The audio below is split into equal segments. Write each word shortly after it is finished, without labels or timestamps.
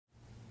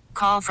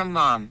Call from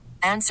mom.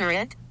 Answer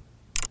it.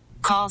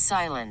 Call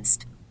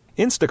silenced.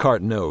 Instacart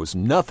knows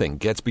nothing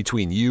gets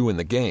between you and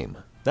the game.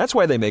 That's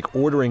why they make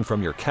ordering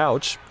from your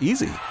couch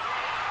easy.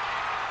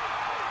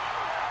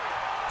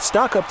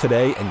 Stock up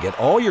today and get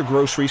all your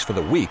groceries for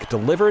the week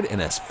delivered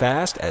in as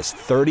fast as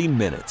 30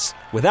 minutes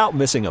without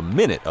missing a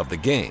minute of the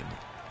game.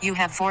 You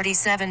have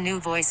 47 new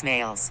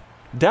voicemails.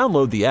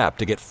 Download the app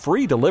to get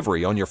free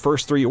delivery on your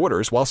first 3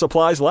 orders while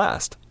supplies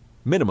last.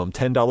 Minimum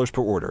 $10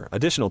 per order.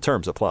 Additional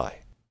terms apply.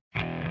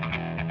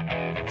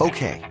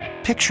 Okay,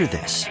 picture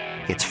this.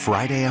 It's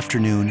Friday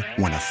afternoon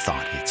when a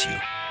thought hits you.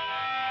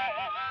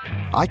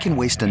 I can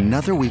waste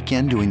another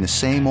weekend doing the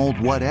same old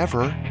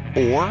whatever,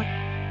 or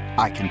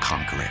I can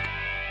conquer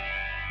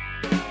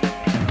it.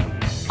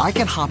 I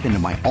can hop into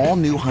my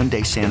all-new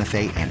Hyundai Santa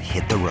Fe and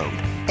hit the road.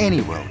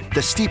 Any road.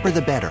 The steeper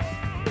the better.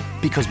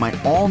 Because my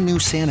all-new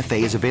Santa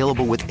Fe is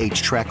available with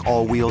H-Track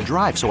all-wheel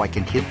drive, so I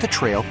can hit the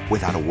trail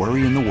without a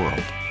worry in the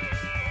world.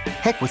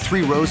 Heck, with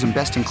 3 rows and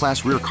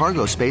best-in-class rear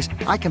cargo space,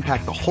 I can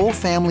pack the whole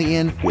family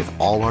in with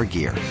all our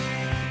gear.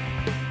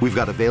 We've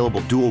got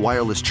available dual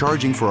wireless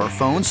charging for our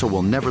phones, so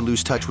we'll never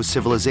lose touch with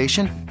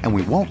civilization, and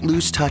we won't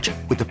lose touch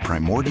with the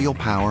primordial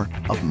power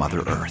of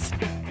Mother Earth.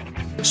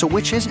 So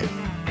which is it?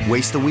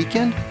 Waste the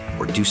weekend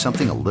or do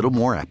something a little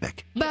more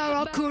epic?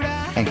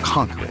 And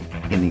conquer it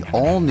in the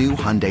all-new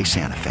Hyundai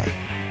Santa Fe.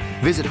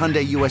 Visit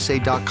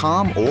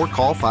HyundaiUSA.com or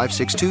call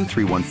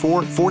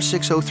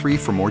 562-314-4603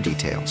 for more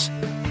details.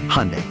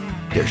 Hyundai,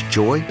 there's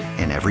joy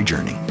in every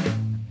journey.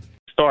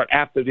 Start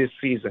after this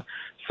season.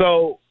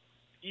 So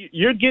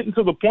you're getting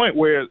to the point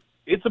where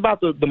it's about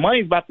the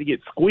money's about to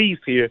get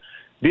squeezed here.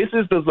 This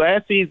is the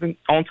last season.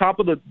 On top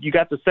of you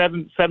got the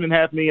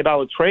 $7.5 million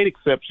trade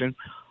exception.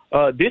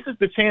 This is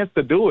the chance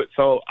to do it.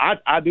 So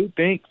I do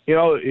think,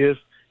 if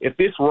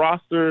this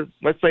roster,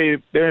 let's say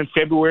they're in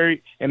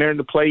February and they're in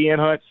the play-in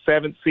hunt,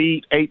 7th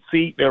seed, 8th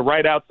seed, they're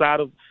right outside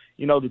of,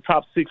 the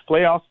top 6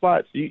 playoff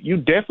spots, you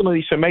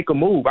definitely should make a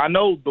move. I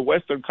know the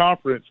Western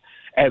Conference,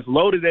 as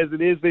loaded as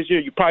it is this year,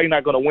 you're probably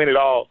not going to win it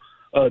all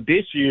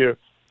this year.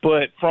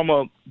 But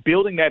from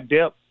building that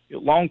depth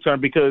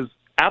long-term, because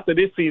after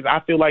this season,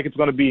 I feel like it's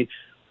going to be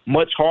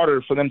much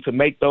harder for them to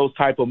make those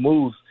type of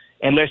moves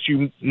unless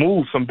you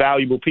move some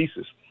valuable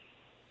pieces.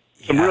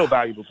 Some real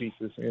valuable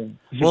pieces. Yeah.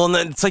 Well, and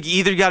then it's like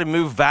either you got to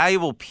move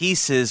valuable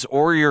pieces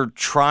or you're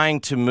trying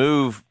to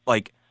move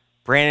like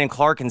Brandon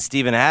Clark and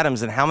Steven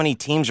Adams, and how many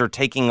teams are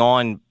taking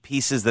on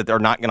pieces that they're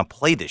not going to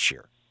play this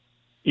year?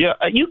 Yeah,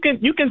 you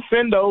can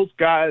send those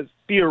guys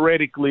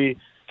theoretically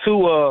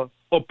to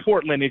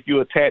Portland if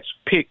you attach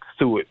picks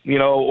to it,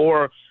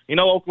 or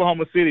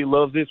Oklahoma City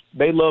loves this.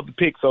 They love the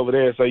picks over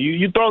there. So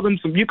you throw them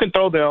some. You can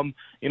throw them,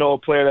 a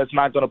player that's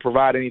not going to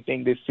provide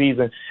anything this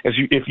season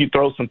if you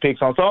throw some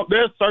picks on. So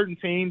there's certain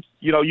teams,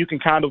 you can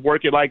kind of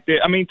work it like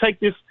that. I mean,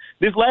 take this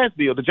last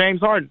deal, the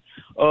James Harden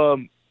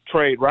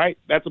trade, right?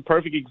 That's a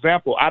perfect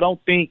example. I don't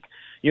think,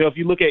 if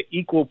you look at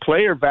equal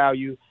player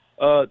value,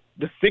 the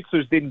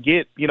Sixers didn't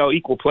get,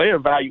 equal player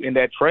value in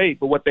that trade,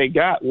 but what they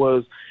got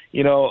was,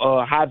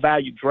 high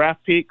value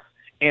draft picks,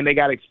 and they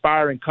got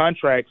expiring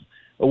contracts,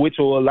 which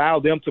will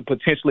allow them to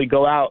potentially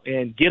go out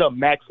and get a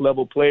max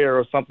level player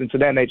or something to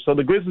that nature. So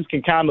the Grizzlies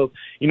can kind of,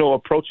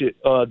 approach it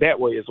that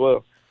way as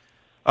well.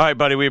 All right,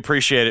 buddy. We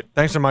appreciate it.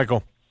 Thanks,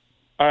 Michael.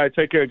 All right.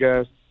 Take care,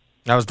 guys.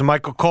 That was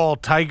DeMichael Coll,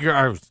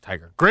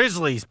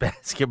 Grizzlies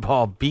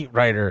basketball beat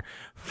writer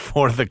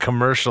for the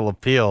Commercial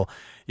Appeal.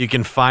 You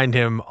can find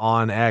him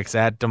on X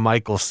at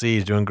DeMichael C.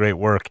 He's doing great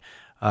work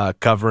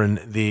covering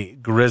the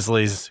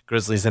Grizzlies.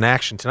 Grizzlies in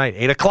action tonight,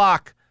 8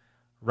 o'clock.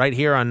 Right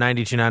here on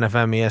 92.9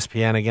 FM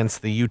ESPN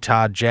against the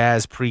Utah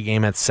Jazz,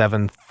 pregame at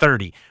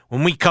 7:30.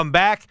 When we come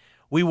back,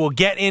 we will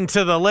get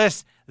into the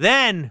list.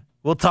 Then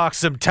we'll talk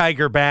some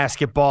Tiger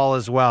basketball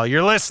as well.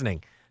 You're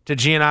listening to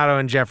Giannato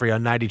and Jeffrey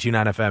on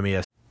 92.9 FM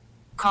ESPN.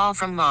 Call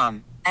from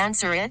mom.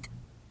 Answer it.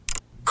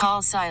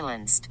 Call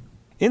silenced.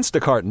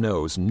 Instacart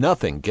knows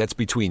nothing gets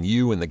between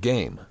you and the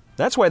game.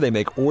 That's why they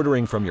make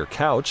ordering from your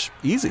couch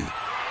easy.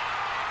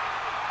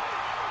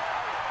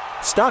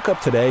 Stock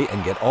up today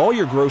and get all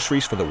your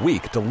groceries for the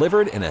week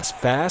delivered in as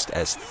fast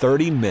as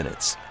 30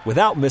 minutes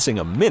without missing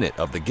a minute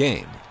of the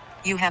game.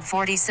 You have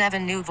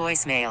 47 new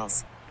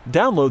voicemails.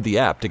 Download the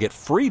app to get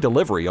free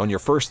delivery on your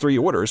first 3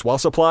 orders while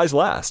supplies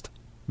last.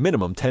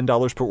 Minimum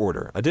 $10 per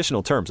order.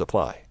 Additional terms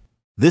apply.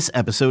 This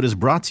episode is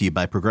brought to you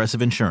by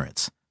Progressive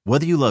Insurance.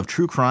 Whether you love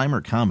true crime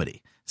or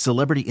comedy,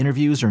 celebrity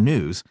interviews or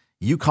news,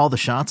 you call the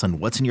shots on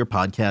what's in your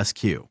podcast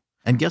queue.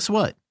 And guess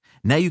what?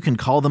 Now you can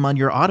call them on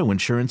your auto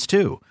insurance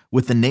too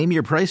with the Name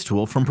Your Price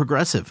tool from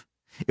Progressive.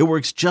 It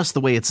works just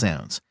the way it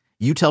sounds.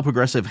 You tell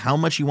Progressive how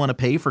much you want to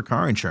pay for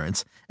car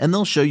insurance, and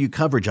they'll show you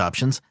coverage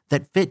options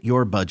that fit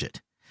your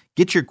budget.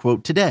 Get your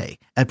quote today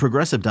at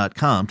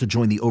Progressive.com to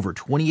join the over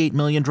 28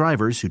 million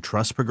drivers who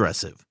trust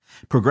Progressive.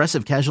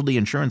 Progressive Casualty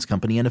Insurance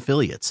Company and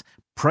Affiliates.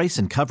 Price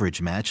and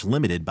coverage match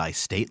limited by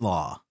state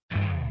law.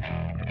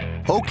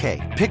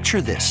 Okay,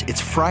 picture this.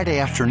 It's Friday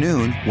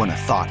afternoon when a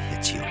thought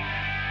hits you.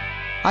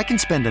 I can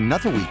spend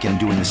another weekend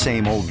doing the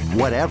same old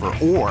whatever,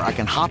 or I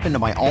can hop into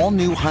my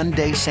all-new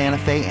Hyundai Santa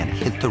Fe and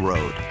hit the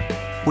road.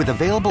 With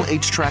available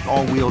H-Track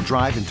all-wheel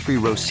drive and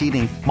 3-row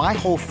seating, my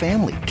whole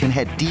family can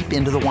head deep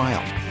into the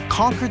wild.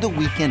 Conquer the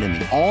weekend in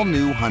the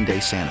all-new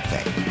Hyundai Santa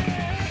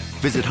Fe.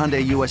 Visit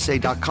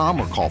HyundaiUSA.com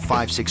or call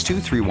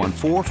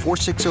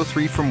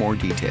 562-314-4603 for more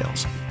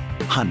details.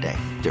 Hyundai,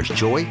 there's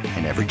joy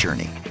in every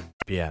journey.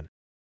 Yeah.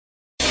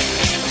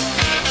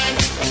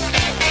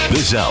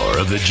 This hour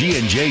of the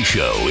G&J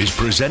Show is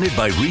presented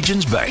by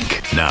Regions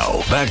Bank.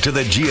 Now, back to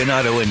the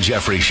Giannotto and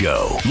Jeffrey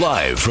Show,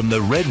 live from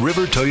the Red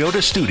River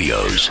Toyota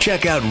Studios.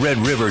 Check out Red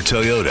River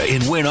Toyota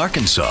in Wynn,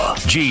 Arkansas.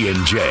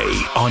 G&J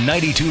on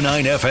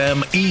 92.9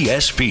 FM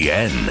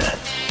ESPN.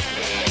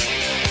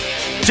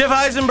 Jeff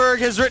Eisenberg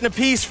has written a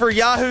piece for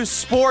Yahoo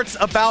Sports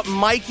about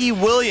Mikey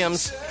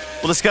Williams.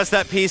 We'll discuss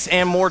that piece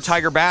and more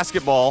Tiger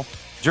basketball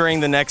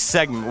during the next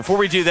segment. Before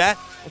we do that,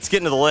 let's get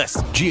into the list.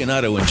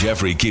 Giannotto and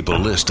Jeffrey keep a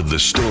list of the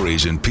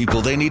stories and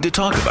people they need to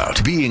talk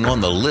about. Being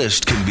on the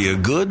list can be a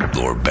good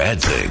or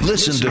bad thing.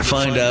 Listen to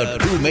find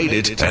out who made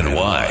it and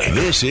why.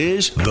 This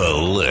is The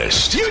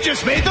List. You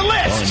just made the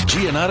list! On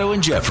Giannotto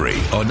and Jeffrey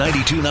on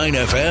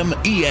 92.9 FM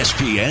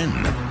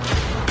ESPN.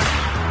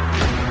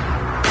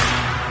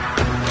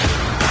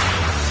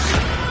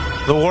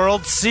 The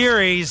World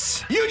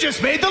Series. You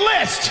just made the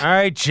list! All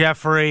right,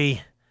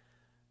 Jeffrey.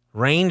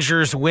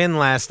 Rangers win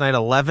last night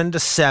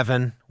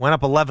 11-7. Went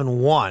up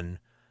 11-1.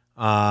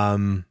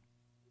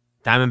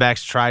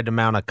 Diamondbacks tried to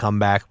mount a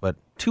comeback, but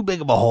too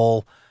big of a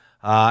hole.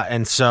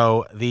 And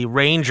so the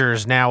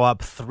Rangers now up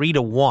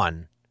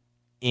 3-1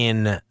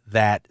 in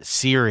that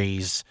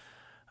series.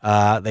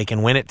 They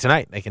can win it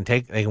tonight. They can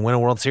win a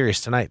World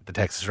Series tonight. The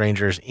Texas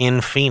Rangers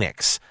in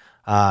Phoenix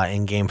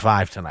in Game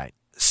 5 tonight.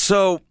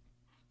 So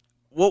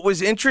what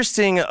was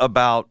interesting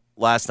about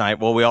last night,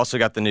 well, we also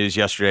got the news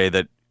yesterday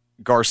that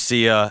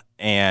Garcia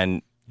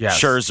and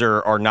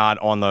Scherzer are not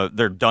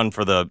they're done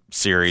for the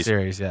series.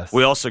 Yes.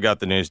 We also got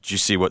the news. Did you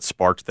see what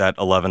sparked that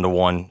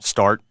 11-1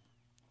 start?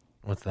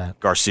 What's that?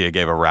 Garcia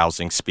gave a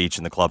rousing speech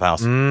in the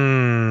clubhouse.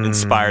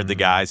 Inspired the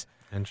guys.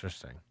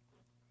 Interesting.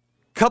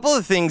 Couple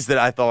of things that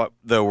I thought,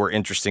 though, were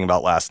interesting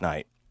about last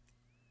night.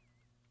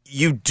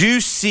 You do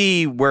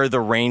see where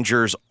the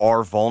Rangers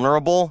are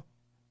vulnerable.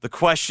 The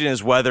question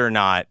is whether or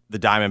not the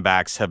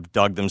Diamondbacks have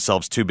dug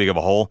themselves too big of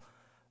a hole.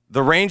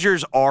 The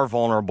Rangers are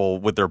vulnerable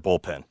with their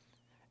bullpen,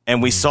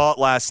 and we saw it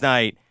last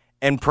night,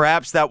 and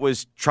perhaps that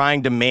was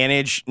trying to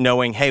manage,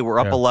 knowing, hey, we're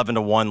up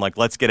 11-1, like,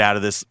 let's get out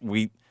of this.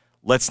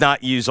 Let's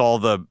not use all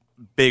the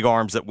big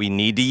arms that we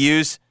need to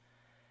use.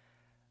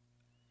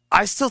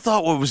 I still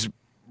thought what was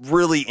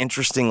really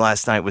interesting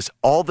last night was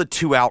all the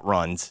 2-out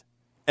runs,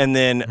 and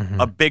then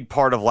a big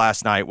part of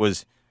last night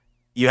was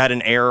you had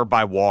an error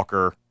by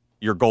Walker,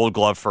 your Gold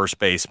Glove first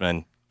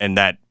baseman, and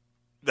that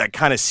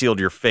kind of sealed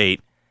your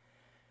fate.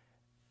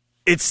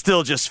 It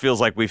still just feels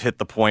like we've hit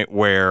the point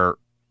where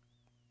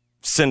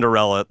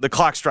Cinderella, the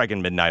clock's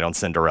striking midnight on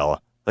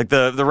Cinderella. Like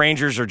the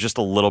Rangers are just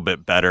a little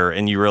bit better,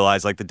 and you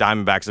realize like the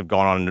Diamondbacks have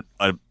gone on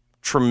a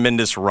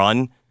tremendous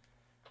run.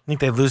 Think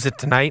they lose it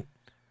tonight?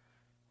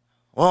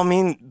 Well, I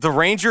mean, the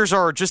Rangers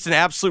are just an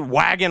absolute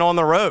wagon on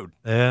the road.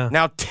 Yeah.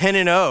 Now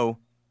 10-0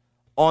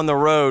 on the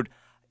road.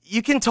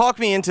 You can talk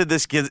me into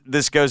this.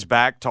 This goes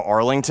back to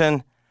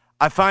Arlington.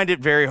 I find it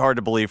very hard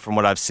to believe from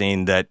what I've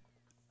seen that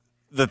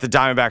the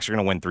Diamondbacks are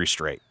going to win 3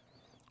 straight.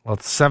 Well,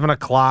 it's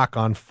 7:00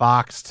 on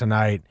Fox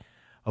tonight.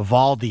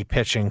 Evaldi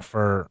pitching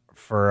for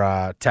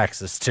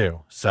Texas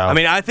too. So I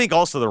mean, I think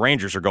also the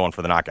Rangers are going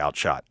for the knockout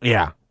shot.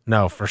 Yeah,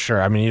 no, for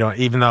sure. I mean, you don't.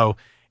 Even though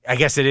I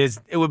guess it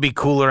would be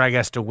cooler, I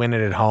guess, to win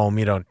it at home.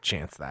 You don't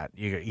chance that.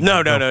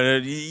 No.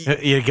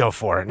 You go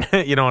for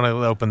it. You don't want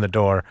to open the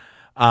door.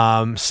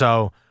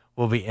 So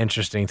will be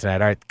interesting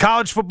tonight. All right,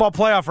 college football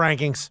playoff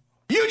rankings.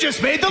 You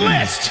just made the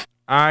list.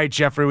 All right,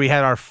 Jeffrey, we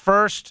had our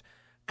first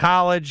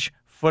college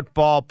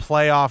football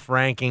playoff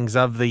rankings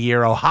of the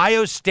year.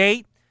 Ohio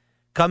State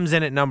comes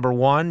in at number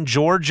 1,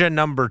 Georgia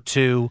number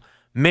 2,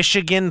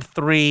 Michigan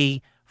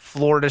 3,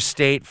 Florida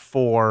State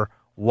 4,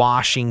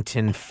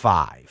 Washington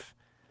 5.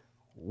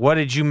 What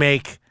did you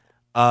make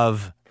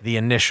of the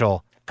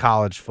initial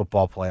college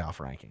football playoff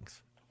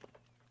rankings?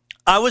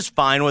 I was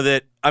fine with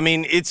it. I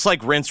mean, it's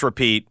like rinse,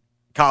 repeat.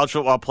 College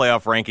football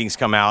playoff rankings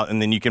come out,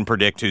 and then you can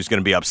predict who's going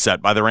to be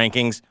upset by the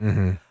rankings.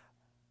 Mm-hmm.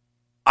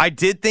 I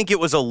did think it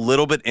was a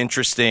little bit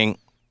interesting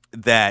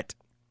that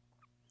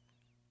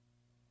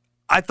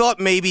I thought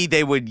maybe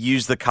they would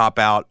use the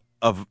cop-out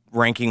of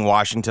ranking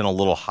Washington a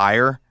little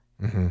higher.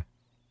 Mm-hmm.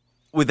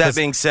 With that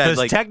being said,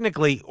 like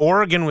technically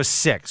Oregon was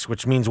 6,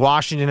 which means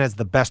Washington has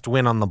the best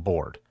win on the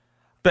board.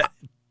 But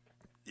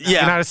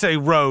yeah, not to say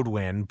road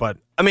win, but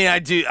I mean,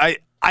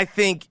 I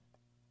think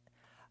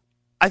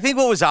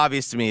what was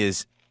obvious to me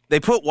is they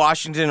put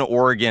Washington and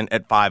Oregon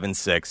at 5 and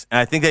 6, and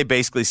I think they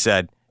basically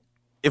said,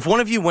 if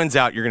one of you wins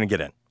out, you're going to get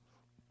in.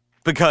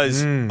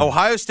 Because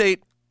Ohio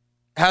State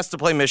has to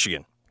play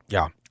Michigan.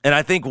 Yeah. And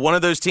I think one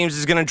of those teams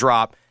is going to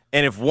drop.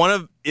 And if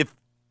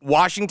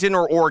Washington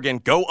or Oregon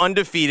go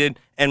undefeated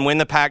and win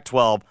the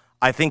Pac-12,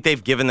 I think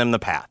they've given them the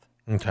path.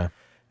 Okay.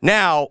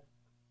 Now,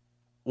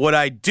 what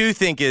I do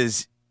think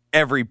is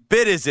every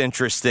bit as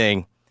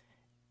interesting,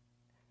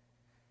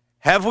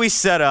 have we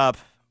set up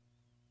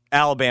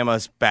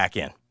Alabama's back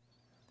in?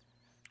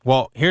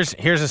 Well, here's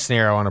a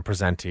scenario I want to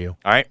present to you.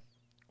 All right.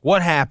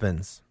 What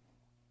happens?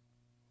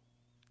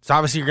 So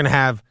obviously you're going to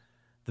have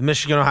the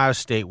Michigan-Ohio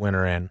State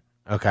winner in,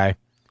 okay?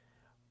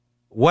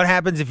 What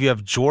happens if you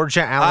have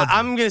Georgia, Alabama?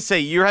 I'm going to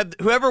say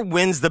whoever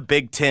wins the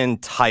Big Ten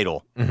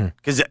title,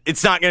 because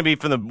it's not going to be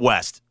from the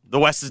West. The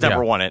West has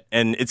never won it,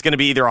 and it's going to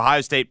be either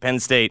Ohio State, Penn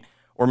State,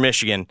 or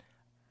Michigan.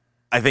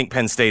 I think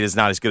Penn State is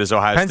not as good as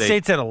Ohio State. Penn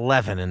State's at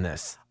 11 in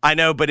this. I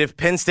know, but if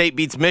Penn State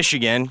beats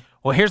Michigan,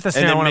 well, here's the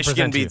scenario I want to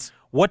Michigan present to you.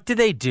 What do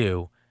they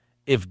do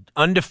if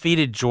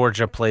undefeated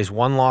Georgia plays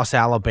one-loss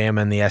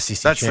Alabama in the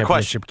SEC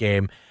championship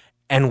game?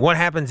 And what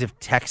happens if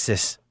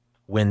Texas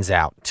wins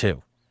out,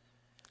 too?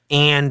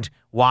 And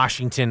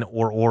Washington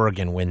or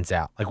Oregon wins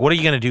out? Like, what are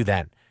you going to do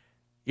then?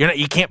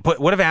 You can't put.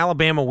 What if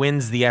Alabama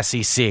wins the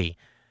SEC?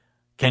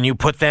 Can you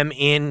put them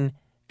in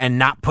and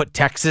not put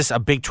Texas, a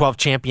Big 12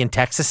 champion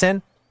Texas,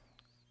 in?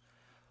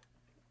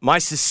 My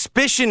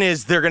suspicion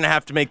is they're going to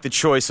have to make the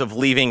choice of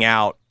leaving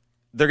out.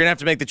 They're going to have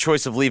to make the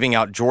choice of leaving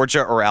out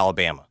Georgia or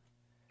Alabama.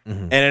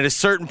 And at a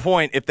certain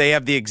point, if they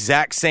have the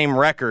exact same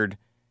record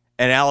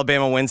and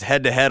Alabama wins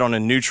head-to-head on a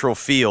neutral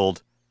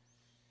field,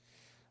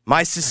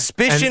 my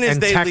suspicion is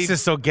they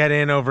Texas will get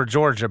in over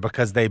Georgia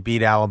because they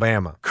beat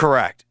Alabama.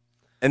 Correct.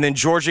 And then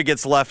Georgia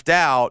gets left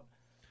out.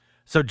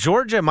 So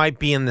Georgia might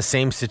be in the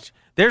same situation.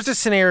 There's a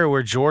scenario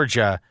where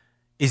Georgia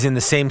is in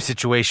the same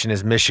situation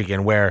as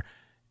Michigan, where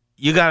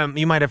you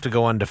might have to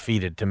go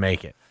undefeated to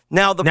make it.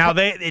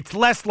 It's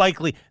less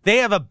likely. They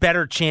have a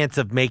better chance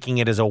of making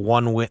it as a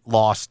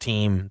one-loss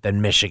team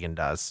than Michigan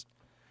does.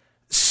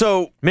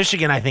 So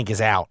Michigan, I think,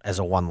 is out as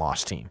a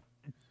one-loss team.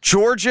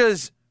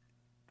 Georgia's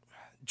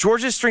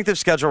strength of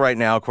schedule right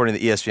now, according to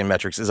the ESPN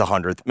metrics, is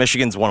 100th.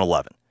 Michigan's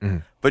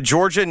 111. But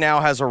Georgia now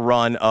has a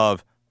run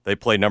of, they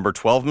play number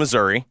 12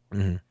 Missouri.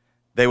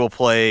 They will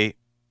play,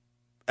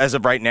 as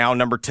of right now,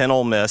 number 10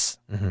 Ole Miss.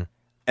 And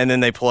then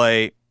they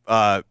play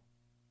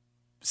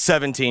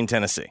 17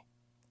 Tennessee.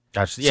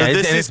 Gotcha. Yeah, so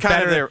this is kind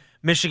better. of their.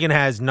 Michigan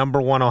has number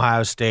 1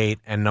 Ohio State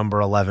and number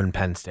 11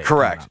 Penn State.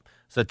 Correct.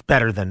 So it's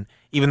better than,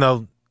 even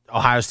though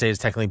Ohio State is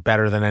technically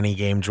better than any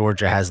game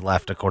Georgia has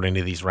left according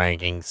to these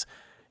rankings,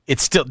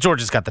 it's still,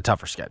 Georgia's got the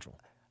tougher schedule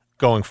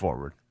going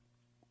forward.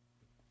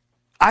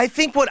 I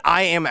think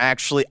I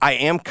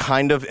am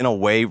kind of in a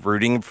way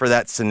rooting for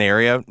that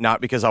scenario,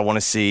 not because I want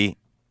to see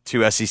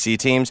two SEC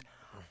teams.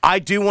 I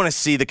do want to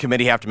see the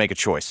committee have to make a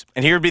choice,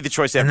 and here would be the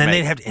choice they have to make. And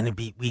then they'd have to, and it'd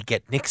be, we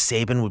get Nick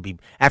Saban would be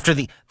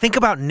think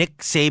about Nick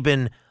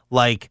Saban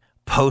like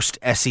post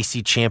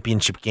SEC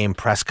championship game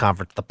press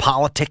conference, the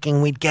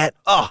politicking we'd get.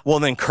 Oh, well,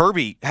 then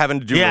Kirby having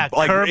to do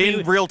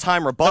in real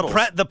time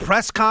rebuttals. The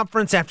press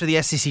conference after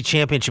the SEC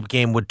championship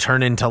game would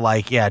turn into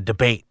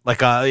debate,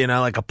 like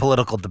a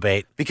political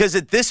debate. Because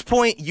at this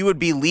point, you would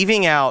be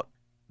leaving out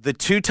the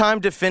two-time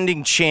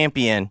defending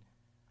champion,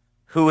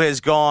 who has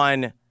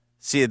gone.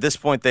 See, at this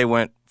point, they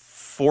went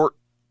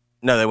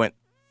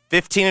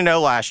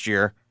 15-0 last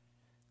year.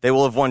 They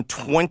will have won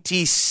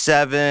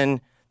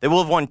 27. They will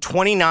have won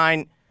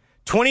 29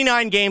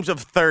 games of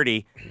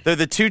 30. They're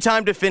the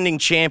two-time defending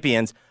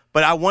champions,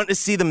 but I want to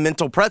see the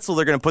mental pretzel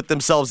they're going to put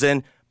themselves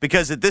in,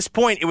 because at this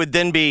point it would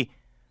then be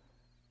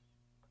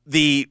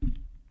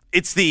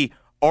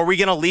are we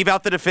going to leave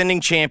out the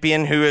defending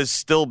champion who is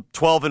still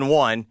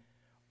 12-1,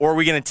 or are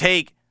we going to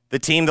take the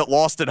team that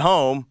lost at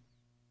home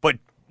but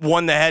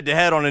won the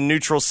head-to-head on a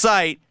neutral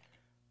site,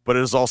 but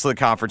it is also the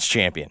conference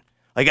champion?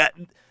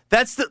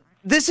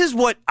 This is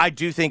what I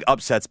do think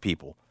upsets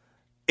people.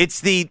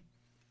 It's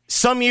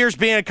some years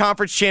being a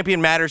conference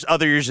champion matters,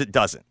 other years it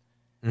doesn't.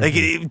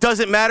 It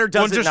doesn't matter,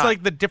 does it not? Just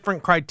like the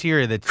different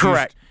criteria that's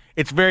correct. Used,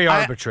 it's very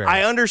arbitrary.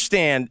 I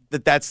understand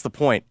that's the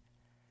point.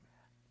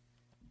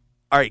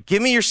 All right,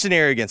 give me your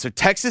scenario again. So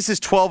Texas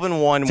is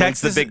 12-1, wins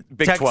the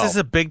Big 12. Texas is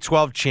a Big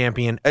 12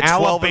 champion. At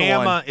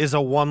Alabama is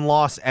a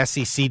one-loss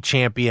SEC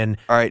champion.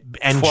 All right,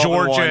 and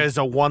Georgia is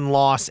a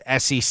one-loss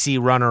SEC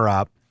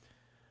runner-up.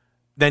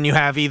 Then you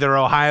have either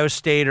Ohio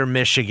State or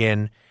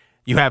Michigan.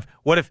 You have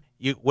what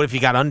if you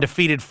got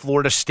undefeated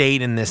Florida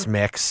State in this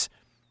mix,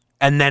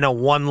 and then a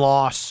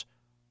one-loss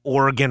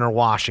Oregon or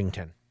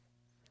Washington?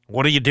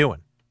 What are you doing?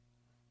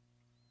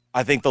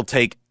 I think they'll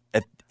take,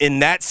 in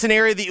that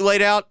scenario that you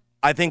laid out,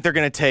 I think they're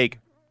going to take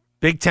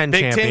Big Ten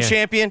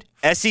champion,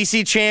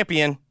 SEC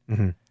champion.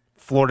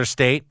 Florida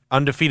State,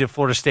 undefeated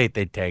Florida State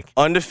they'd take.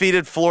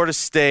 Undefeated Florida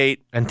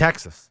State. And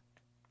Texas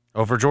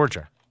over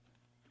Georgia.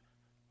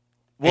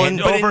 Well, and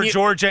over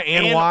Georgia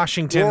and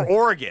Washington. Or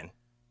Oregon.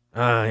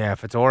 Yeah,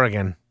 if it's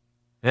Oregon.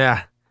 Yeah.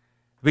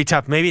 It'd be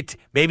tough.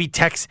 Maybe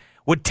Texas.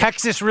 Would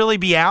Texas really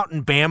be out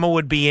and Bama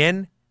would be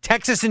in?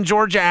 Texas and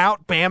Georgia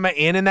out, Bama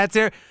in, and that's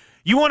there.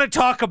 You want to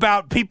talk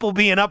about people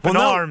being up in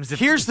arms.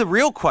 Here's the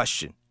real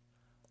question.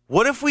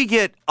 What if we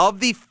get,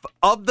 of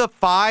the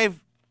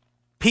 5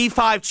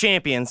 P5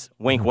 champions,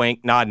 wink,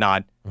 wink, nod,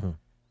 nod,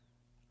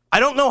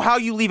 I don't know how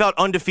you leave out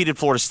undefeated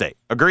Florida State.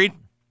 Agreed?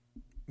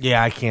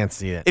 Yeah, I can't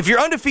see it. If you're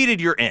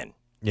undefeated, you're in.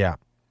 Yeah.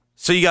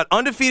 So you got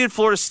undefeated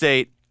Florida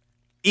State,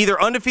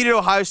 either undefeated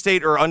Ohio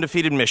State or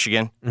undefeated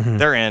Michigan. Mm-hmm.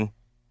 They're in.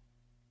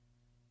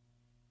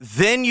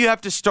 Then you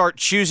have to start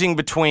choosing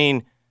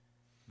between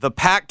the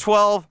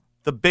Pac-12,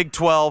 the Big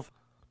 12,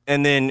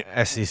 and then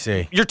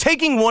SEC. You're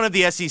taking one of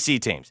the SEC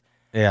teams.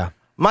 Yeah.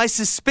 My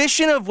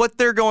suspicion of what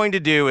they're going to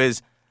do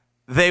is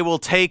they will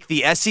take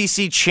the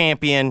SEC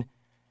champion,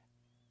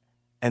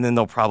 and then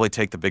they'll probably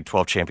take the Big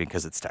 12 champion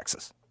because it's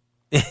Texas.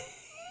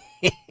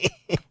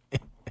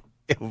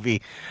 It'll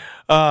be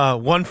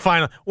one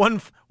final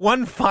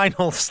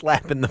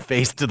slap in the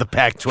face to the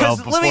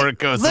Pac-12 before it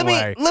goes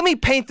away. Let me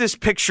paint this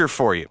picture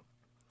for you.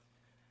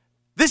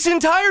 This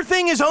entire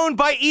thing is owned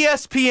by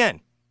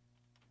ESPN.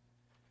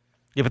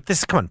 Yeah, but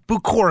come on. Boo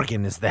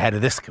Corrigan is the head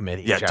of this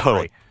committee. Yeah, Jeffrey.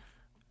 totally.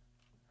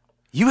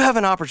 You have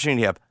an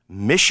opportunity to have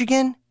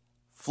Michigan,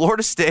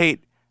 Florida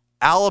State,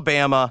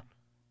 Alabama,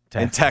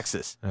 and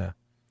Texas. Yeah.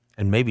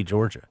 And maybe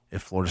Georgia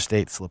if Florida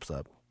State slips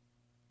up.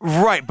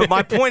 Right, but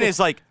my point is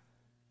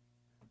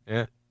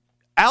yeah.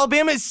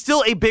 Alabama is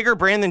still a bigger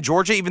brand than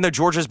Georgia, even though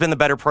Georgia's been the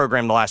better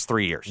program the last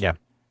 3 years. Yeah.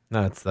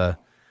 No,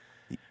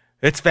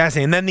 it's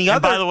fascinating. And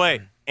then by the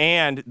way,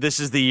 and this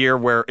is the year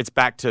where it's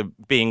back to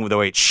being the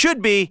way it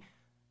should be.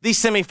 These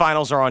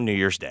semifinals are on New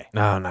Year's Day.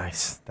 Oh,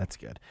 nice. That's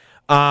good.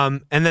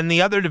 And then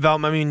the other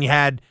development, you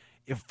had,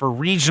 for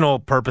regional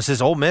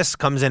purposes, Ole Miss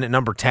comes in at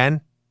number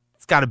 10.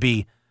 It's got to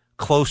be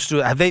close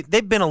to.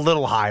 They've been a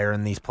little higher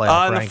in these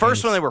playoff in rankings. the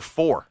first one, they were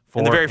 4.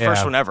 In the very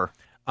first one ever.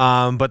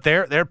 But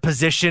they're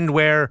positioned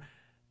where,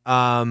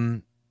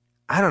 I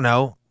don't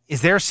know.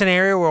 Is there a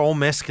scenario where Ole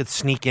Miss could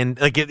sneak in,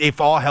 like if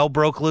all hell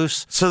broke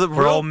loose? So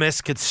where Ole Miss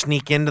could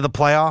sneak into the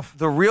playoff?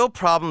 The real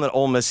problem that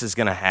Ole Miss is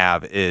going to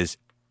have is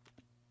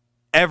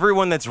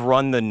everyone that's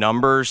run the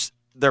numbers,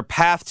 their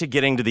path to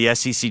getting to the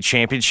SEC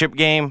championship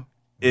game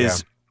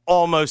is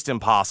almost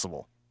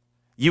impossible.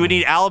 You would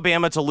need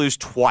Alabama to lose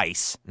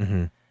twice.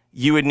 Mm-hmm.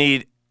 You would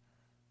need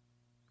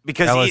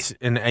because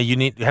have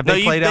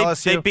they played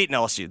LSU? They've beaten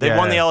LSU. They've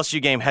won the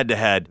LSU game head to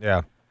head.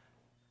 Yeah.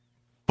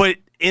 But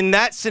in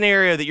that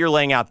scenario that you're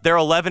laying out, they're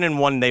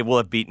 11-1. They will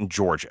have beaten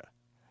Georgia.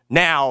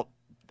 Now,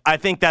 I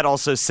think that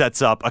also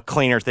sets up a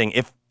cleaner thing.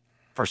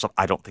 First off,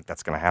 I don't think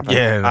that's going to happen.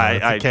 Yeah,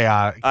 it's a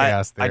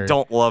chaos theory. I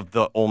don't love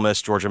the Ole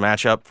Miss-Georgia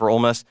matchup for Ole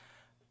Miss.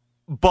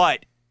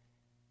 But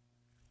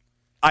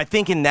I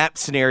think in that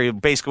scenario,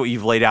 basically what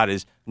you've laid out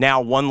is now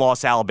one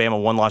loss Alabama,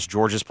 one loss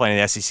Georgia's playing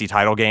the SEC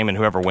title game, and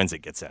whoever wins it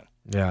gets in.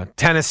 Yeah.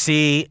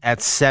 Tennessee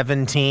at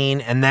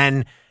 17, and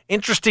then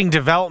interesting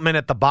development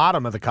at the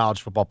bottom of the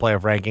college football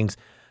playoff rankings.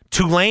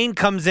 Tulane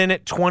comes in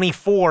at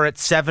 24 at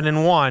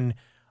 7-1,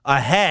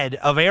 ahead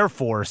of Air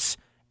Force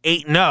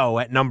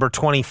 8-0 at number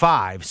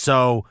 25.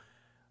 So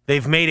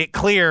they've made it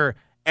clear,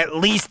 at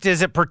least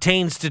as it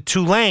pertains to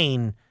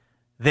Tulane,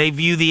 they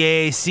view the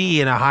AAC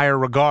in a higher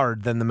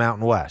regard than the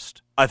Mountain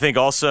West. I think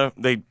also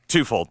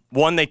twofold.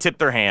 One, they tipped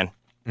their hand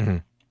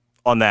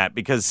on that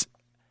because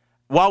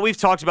while we've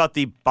talked about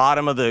the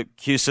bottom of the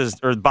CUSAs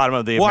or the bottom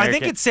of the American, I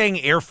think it's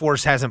saying Air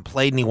Force hasn't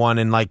played anyone,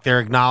 and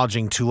they're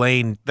acknowledging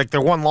Tulane, their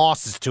one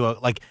loss is to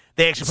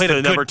they actually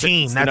played a good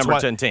team. That's the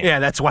number 10 team. Yeah,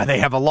 that's why they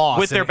have a loss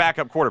with their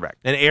backup quarterback.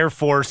 And Air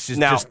Force is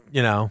just.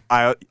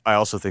 I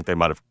also think they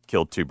might have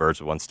killed two birds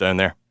with one stone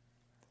there.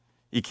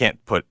 You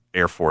can't put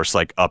Air Force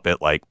up at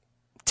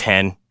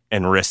 10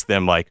 and risk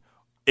them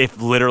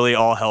if literally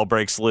all hell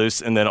breaks loose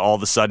and then all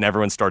of a sudden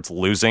everyone starts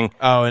losing.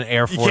 Oh, and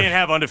Air Force. You can't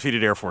have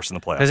undefeated Air Force in the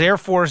playoffs. Because Air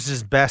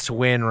Force's best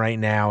win right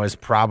now is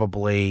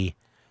probably,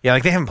 they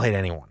haven't played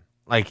anyone.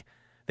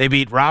 They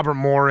beat Robert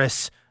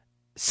Morris,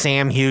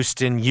 Sam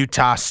Houston,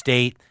 Utah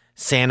State,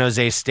 San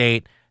Jose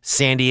State,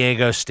 San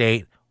Diego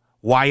State.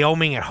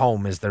 Wyoming at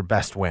home is their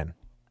best win.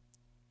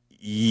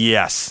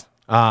 Yes.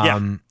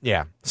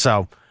 Yeah.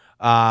 So,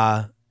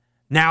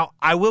 now,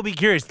 I will be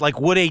curious,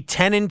 would a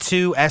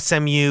 10-2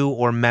 SMU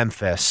or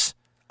Memphis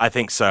I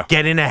think so.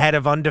 Get in ahead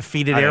of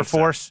undefeated Air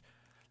Force? So.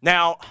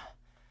 Now,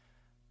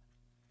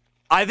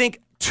 I think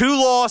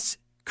 2-loss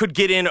could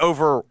get in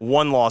over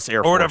 1-loss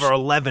Air Force. Or whatever,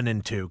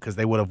 11-2, because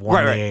they would have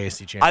won the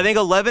AAC championship. I think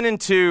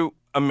 11-2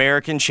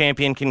 American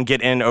champion can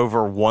get in over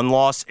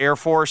 1-loss Air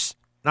Force.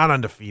 Not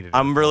undefeated.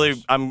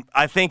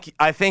 I think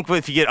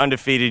if you get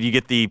undefeated, you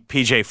get the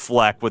PJ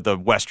Fleck with the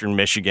Western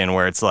Michigan,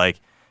 where it's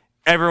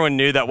everyone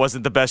knew that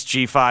wasn't the best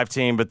G5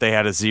 team, but they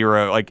had a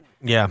 0.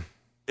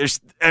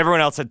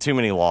 Everyone else had too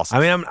many losses. I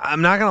mean,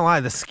 I'm not gonna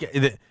lie.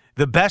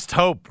 The best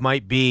hope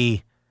might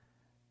be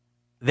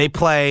they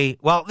play.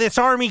 Well, this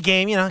Army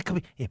game, it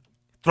could be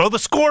throw the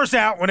scores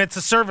out when it's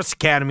a service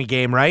academy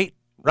game, right?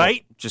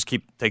 Right. Well, just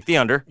take the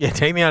under. Yeah,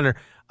 take the under.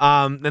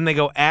 Then they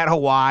go at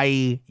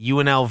Hawaii,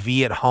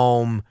 UNLV at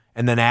home,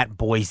 and then at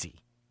Boise.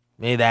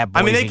 Maybe that.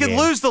 Boise they could game.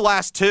 lose the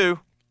last two.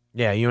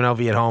 Yeah,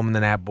 UNLV at home and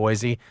then at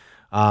Boise.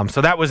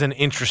 So that was an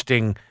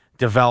interesting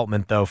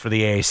development, though, for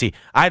the AAC.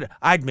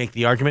 I'd make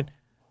the argument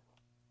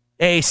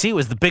AAC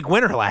was the big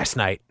winner last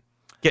night.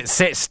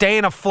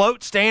 Staying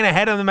afloat, staying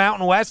ahead of the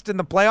Mountain West in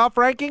the playoff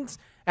rankings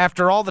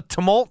after all the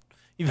tumult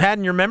you've had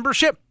in your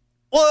membership.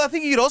 Well, I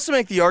think you could also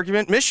make the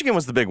argument Michigan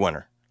was the big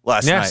winner.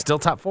 last night. Yeah, still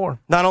top 4.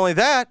 Not only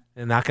that,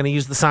 They're not going to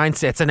use the sign.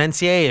 It's an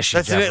NCAA issue.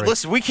 that's it.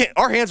 Listen, we can't.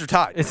 Our hands are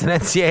tied. It's an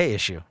NCAA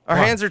issue. Our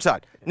hands are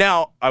tied.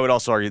 Now, I would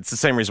also argue it's the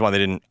same reason why they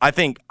didn't. I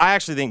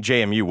actually think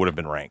JMU would have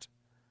been ranked.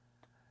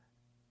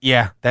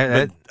 Yeah,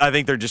 I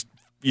think they're just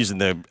using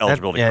the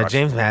eligibility. Yeah, crutch.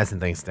 James Madison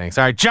thinks stinks.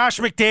 All right, Josh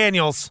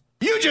McDaniels.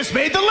 You just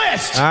made the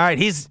list. All right,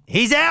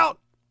 he's out.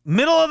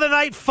 Middle of the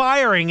night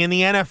firing in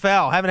the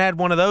NFL. Haven't had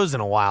one of those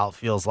in a while, it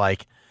feels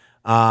like.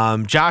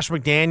 Josh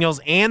McDaniels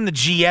and the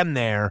GM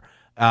there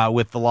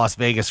with the Las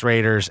Vegas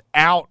Raiders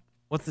out.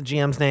 What's the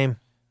GM's name?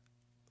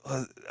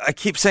 I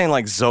keep saying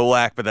like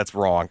Zolak, but that's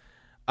wrong.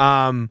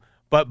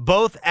 But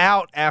both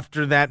out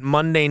after that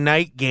Monday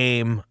night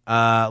game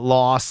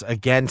loss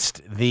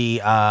against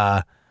the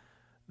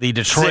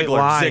Detroit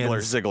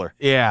Lions. Ziegler.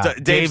 Yeah,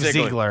 Dave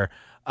Ziegler.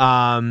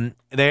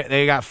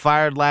 They got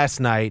fired last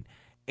night,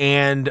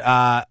 and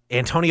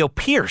Antonio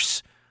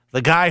Pierce,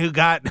 the guy who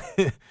got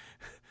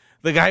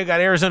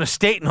Arizona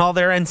State in all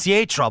their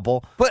NCAA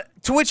trouble. But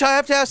to which I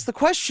have to ask the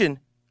question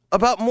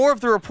about more of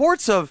the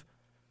reports of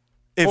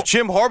if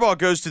Jim Harbaugh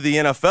goes to the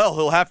NFL,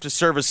 he'll have to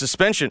serve a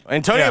suspension.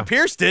 Antonio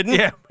Pierce didn't.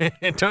 Yeah,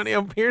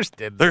 Antonio Pierce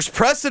did. There's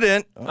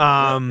precedent.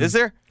 Is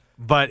there?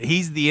 But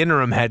he's the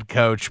interim head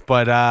coach.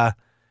 But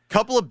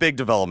couple of big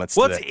developments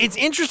today. It's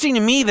interesting to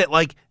me that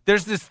like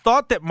there's this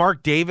thought that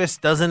Mark Davis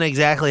doesn't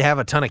exactly have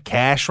a ton of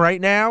cash right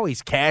now.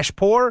 He's cash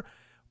poor.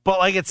 But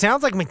like it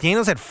sounds like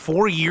McDaniels had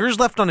 4 years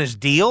left on his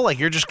deal. Like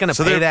you're just going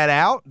to pay that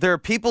out? There are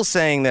people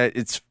saying that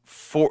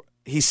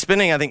he's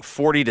spending I think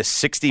 40 to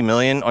 60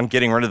 million on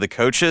getting rid of the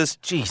coaches.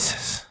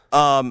 Jesus.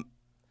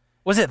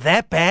 Was it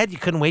that bad? You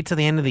couldn't wait till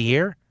the end of the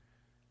year?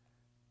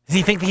 Does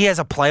he think that he has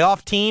a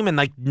playoff team and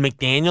like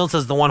McDaniels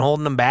is the one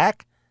holding them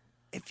back?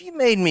 If you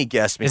made me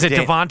guess, is it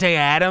Devontae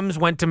Adams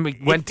went to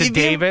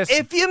Davis?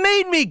 If you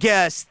made me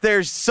guess,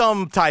 there's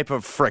some type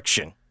of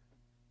friction.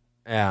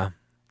 Yeah,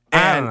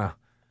 I don't know.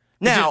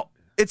 Now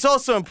it's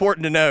also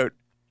important to note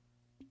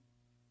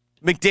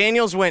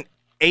McDaniels went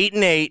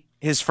 8-8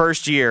 his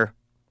first year,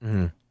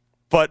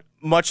 but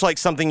much like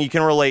something you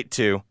can relate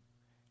to,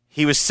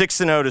 he was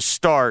 6-0 to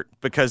start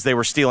because they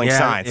were stealing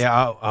signs.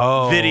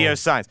 Yeah, video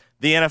signs.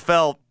 The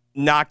NFL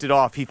knocked it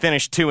off. He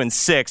finished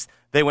 2-6.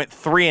 They went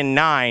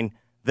 3-9.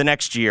 The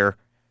next year,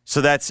 so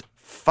that's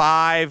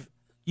 5.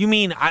 You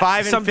mean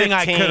 5 something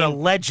and 15, I could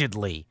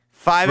allegedly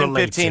 5 and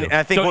 15. And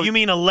I think you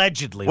mean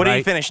allegedly? What right? did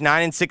he finish?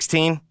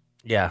 9-16.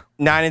 Yeah,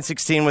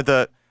 9-16 with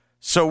a.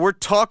 So we're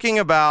talking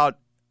about.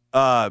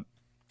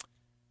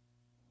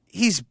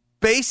 He's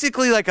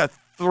basically like a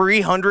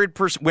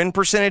 300% win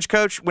percentage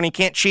coach when he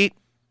can't cheat.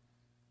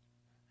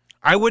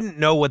 I wouldn't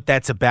know what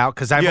that's about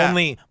because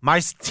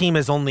my team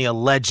is only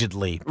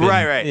allegedly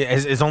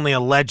is only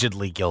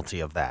allegedly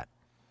guilty of that.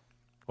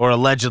 Or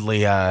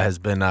allegedly has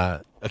been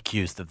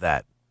accused of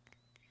that.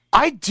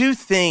 I do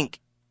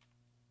think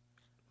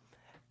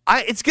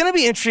it's going to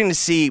be interesting to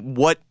see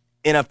what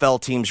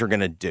NFL teams are going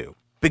to do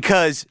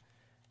because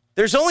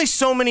there's only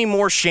so many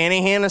more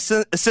Shanahan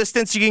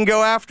assistants you can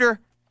go after.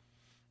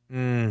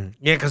 Yeah,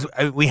 because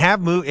we have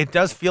moved. It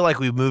does feel like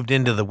we've moved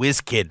into the whiz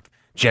kid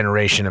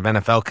generation of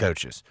NFL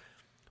coaches.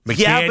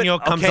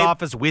 McDaniel comes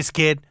off as whiz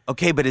kid.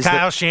 Okay, but is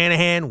Kyle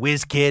Shanahan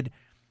whiz kid?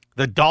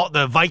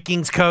 The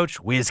Vikings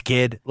coach, whiz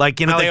kid. Like,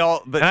 you know,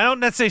 and I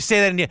don't necessarily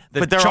say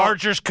that the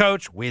Chargers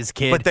coach, whiz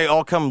kid. But they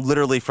all come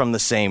literally from the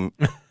same.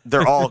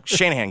 They're all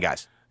Shanahan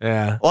guys.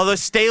 Yeah. Although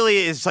Staley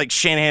is like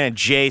Shanahan and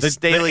Jay.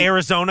 The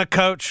Arizona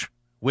coach,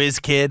 whiz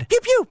kid. Pew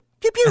pew.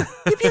 Pew pew.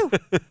 Pew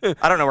pew.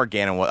 I don't know where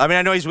Gannon was. I mean,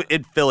 I know he's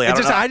in Philly.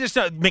 I just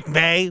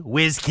McVay,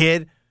 whiz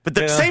kid. But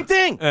the same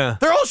thing. They're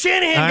all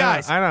Shanahan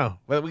guys. I know.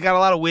 But we got a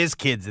lot of whiz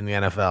kids in the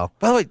NFL.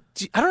 By the way,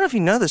 I don't know if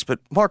you know this, but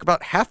Mark,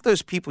 about half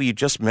those people you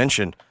just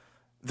mentioned,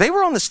 they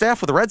were on the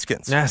staff with the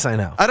Redskins. Yes, I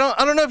know. I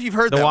don't know if you've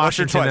heard the that.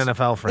 Washington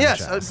NFL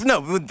franchise. Yes,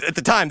 no. At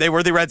the time, they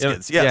were the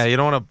Redskins. Yes. Yeah, you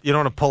don't want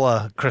to pull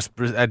a Chris.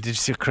 Did you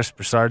see what Chris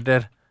Broussard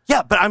did?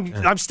 Yeah, but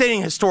I'm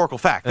stating historical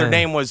fact. Their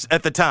name was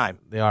at the time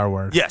the R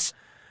word. Yes.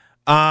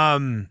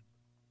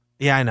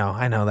 Yeah, I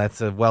know. That's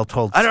a well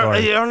told story. I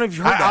don't know if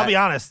you heard that. I'll be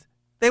honest.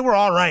 They were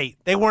all right.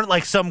 They weren't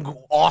like some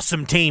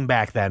awesome team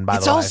back then. By the way,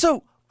 it's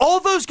also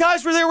all those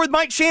guys were there with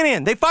Mike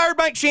Shanahan. They fired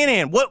Mike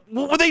Shanahan. What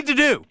were they to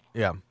do?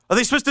 Yeah. Are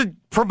they supposed to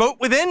promote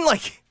within?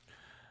 Like.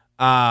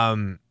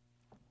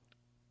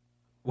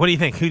 What do you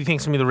think? Who do you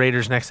think's gonna be the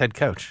Raiders' next head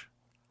coach?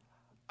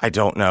 I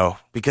don't know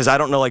because I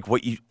don't know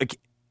what you.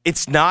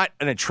 It's not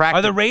an attractive.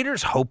 Are the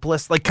Raiders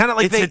hopeless? Like kind of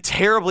like it's a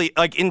terribly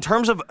in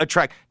terms of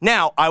attract.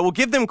 Now I will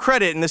give them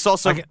credit, and this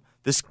also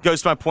this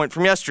goes to my point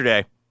from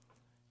yesterday.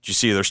 Did you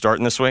see who they're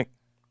starting this week?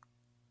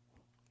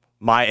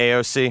 My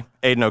AOC,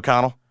 Aiden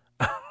O'Connell.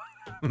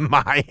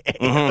 My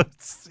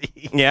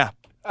AOC. Yeah,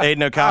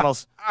 Aiden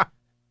O'Connell's.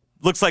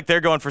 Looks like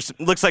they're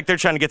looks like they're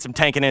trying to get some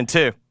tanking in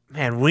too.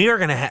 Man, we are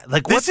gonna have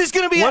this is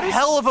gonna be a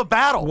hell of a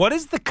battle. What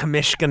is the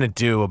commish gonna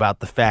do about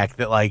the fact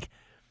that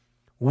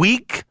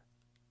week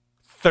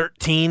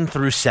 13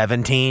 through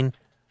 17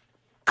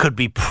 could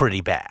be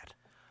pretty bad?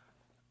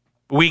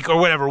 Week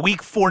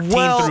 14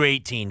 through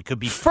 18 could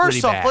be pretty bad.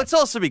 First off, let's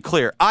also be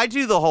clear. I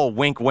do the whole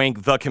wink,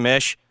 wink, the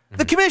commish.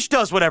 The commish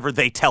does whatever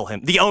they tell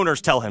him, the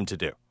owners tell him to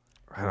do.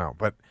 I know,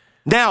 but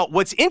now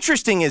what's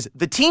interesting is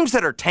the teams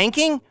that are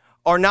tanking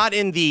are not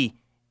in the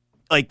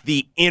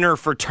inner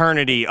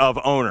fraternity of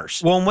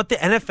owners. Well, and what the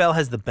NFL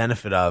has the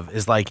benefit of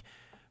is, like,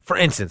 for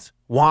instance,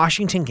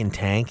 Washington can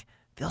tank.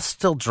 They'll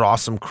still draw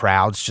some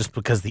crowds just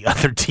because the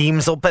other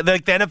teams will. But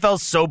like the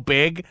NFL's so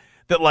big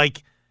that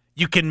like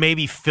you can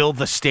maybe fill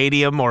the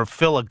stadium or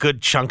fill a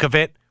good chunk of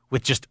it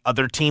with just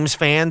other teams'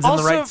 fans in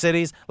the right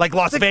cities, like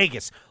Las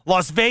Vegas.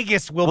 Las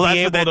Vegas will be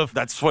able to.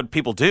 That's what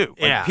people do.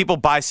 Like, yeah, people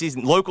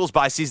locals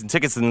buy season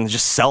tickets and then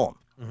just sell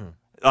them.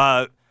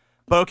 Mm-hmm.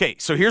 But okay,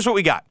 so here's what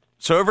we got.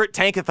 So over at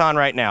Tankathon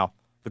right now,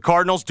 the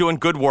Cardinals doing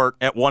good work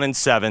at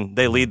 1-7.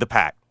 They lead the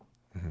pack.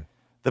 Mm-hmm.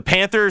 The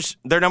Panthers,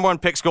 their number one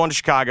pick's going to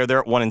Chicago. They're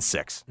at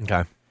 1-6.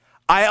 Okay.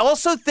 I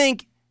also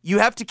think you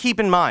have to keep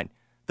in mind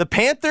the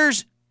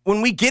Panthers,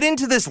 when we get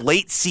into this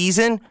late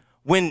season,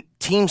 when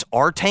teams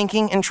are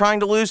tanking and trying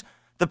to lose,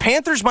 the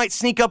Panthers might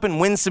sneak up and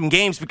win some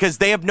games because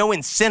they have no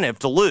incentive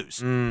to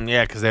lose.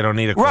 Yeah, because they don't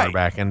need a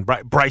quarterback, and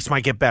Bryce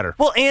might get better.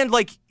 Well, and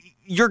like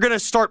you're going to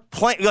start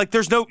playing, like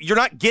you're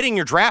not getting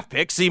your draft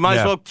picks, so you might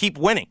as well keep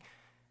winning.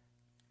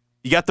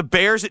 You got the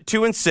Bears at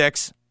 2-6.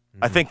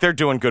 Mm-hmm. I think they're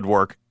doing good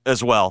work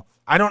as well.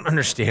 I don't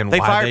understand why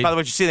by the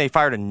way, did you see they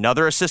fired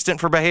another assistant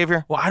for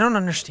behavior? Well, I don't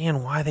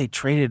understand why they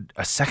traded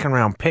a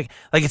second-round pick.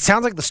 Like, it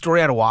sounds like the story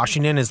out of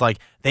Washington is like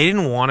they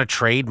didn't want to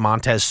trade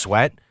Montez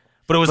Sweat,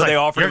 but it was they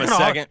offered him a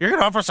second. You're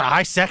going to offer us a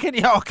high second?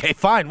 Yeah, okay,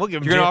 fine. We'll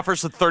give him. You're going to offer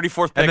us the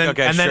 34th pick?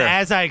 And then,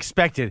 as I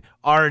expected,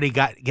 already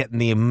getting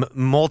the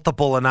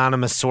multiple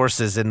anonymous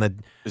sources in the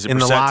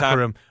locker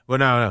room. Well,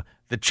 no,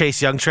 the Chase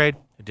Young trade,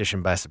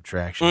 addition by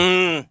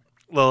subtraction.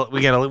 Well,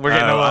 we're getting a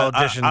little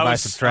addition by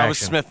subtraction. I was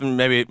smithing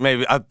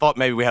maybe. I thought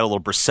maybe we had a little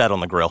Brissett on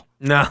the grill.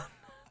 No,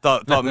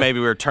 thought maybe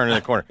we were turning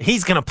the corner.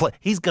 He's gonna play.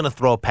 He's gonna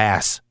throw a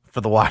pass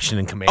for the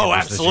Washington Commanders. Oh,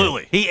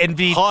 absolutely.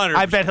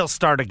 I bet he'll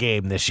start a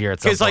game this year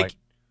at some point.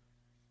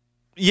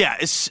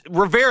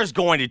 Rivera's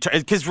going to,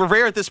 because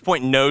Rivera at this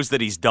point knows that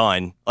he's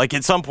done. Like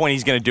at some point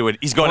he's going to do it.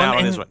 He's going out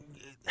on his way.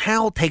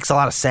 Hal takes a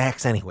lot of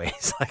sacks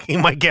anyways. Like he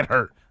might get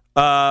hurt.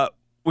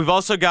 We've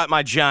also got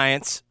my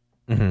Giants.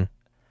 Mm-hmm.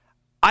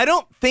 I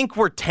don't think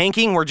we're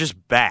tanking. We're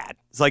just bad.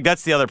 It's like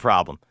that's the other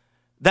problem.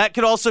 That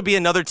could also be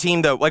another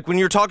team, though. Like when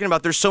you're talking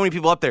about there's so many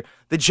people up there.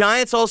 The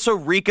Giants also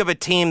reek of a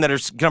team that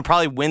is going to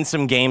probably win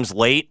some games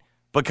late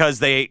because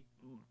they,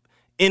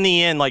 in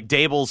the end, like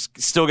Dable's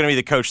still going to be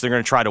the coach. They're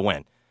going to try to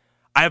win.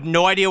 I have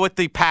no idea what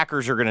the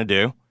Packers are going to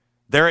do.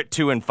 They're at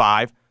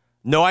 2-5.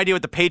 No idea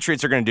what the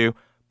Patriots are going to do.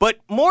 But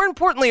more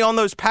importantly on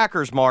those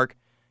Packers, Mark,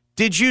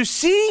 did you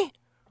see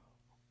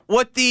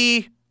what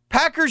the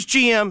Packers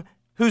GM,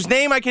 whose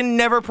name I can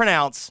never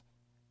pronounce,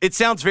 it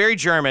sounds very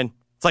German,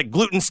 it's like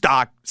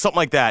Glutenstock, something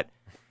like that.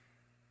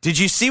 Did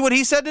you see what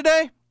he said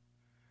today?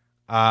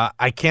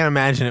 I can't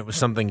imagine it was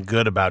something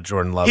good about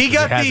Jordan Love. It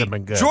hasn't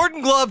been good.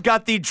 Jordan Love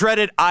got the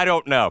dreaded, I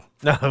don't know.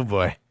 Oh,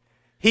 boy.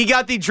 He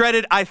got the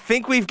dreaded, I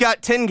think we've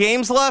got 10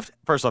 games left.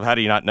 First off, how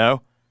do you not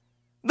know?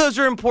 Those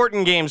are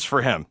important games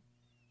for him.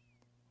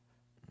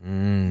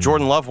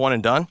 Jordan Love, one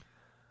and done?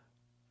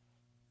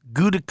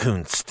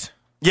 Gutekunst.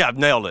 Yeah, I've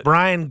nailed it.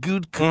 Brian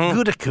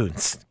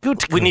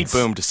Gutekunst. We need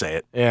Boom to say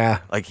it.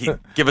 Yeah. Like,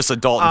 give us a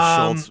Dalton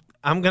Schultz.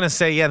 I'm going to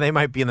say, yeah, they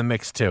might be in the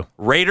mix, too.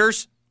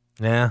 Raiders?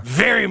 Yeah.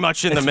 Very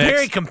much in the mix.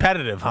 Very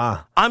competitive,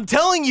 huh? I'm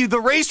telling you,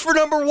 the race for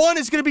number one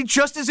is going to be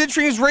just as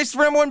interesting as the race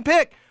for number one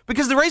pick.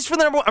 Because the race for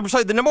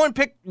the the number one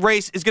pick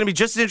race is going to be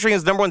just as interesting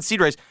as the number one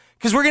seed race.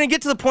 Because we're going to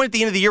get to the point at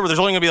the end of the year where there's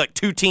only going to be like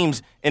 2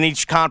 teams in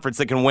each conference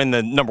that can win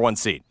the number one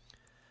seed.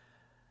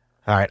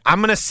 All right. I'm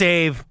going to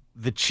save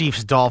the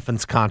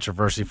Chiefs-Dolphins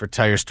controversy for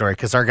Tell Your Story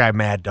because our guy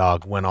Mad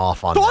Dog went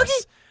off on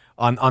this.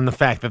 On the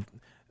fact that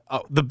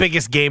the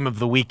biggest game of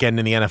the weekend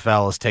in the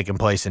NFL is taking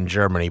place in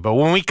Germany. But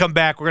when we come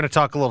back, we're going to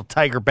talk a little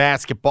Tiger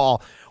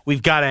basketball.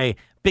 We've got a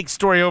big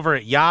story over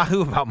at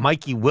Yahoo about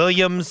Mikey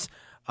Williams.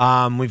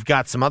 We've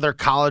got some other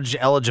college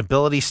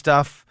eligibility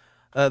stuff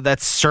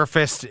that's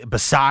surfaced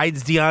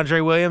besides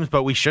DeAndre Williams,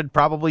 but we should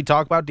probably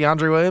talk about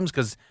DeAndre Williams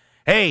because,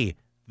 hey,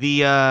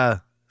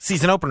 the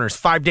season opener is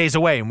 5 days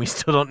away, and we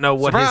still don't know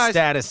what his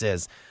status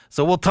is.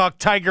 So we'll talk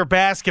Tiger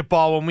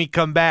basketball when we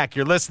come back.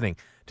 You're listening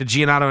to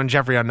Giannato and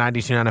Jeffrey on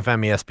 92.9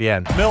 FM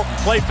ESPN. Milton,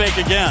 play fake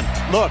again.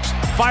 Looks,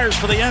 fires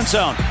for the end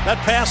zone. That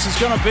pass is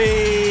going to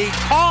be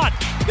caught.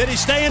 Did he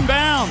stay in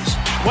bounds?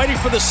 Waiting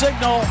for the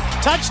signal.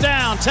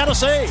 Touchdown,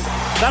 Tennessee.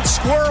 That's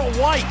Squirrel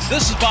White.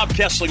 This is Bob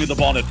Kessling of the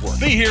Ball Network.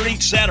 Be here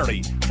each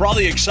Saturday for all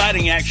the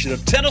exciting action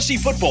of Tennessee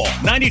football.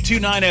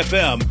 92.9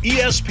 FM,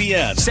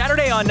 ESPN.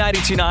 Saturday on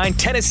 92.9,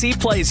 Tennessee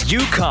plays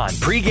UConn.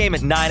 Pre-game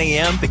at 9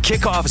 a.m. The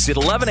kickoff is at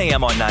 11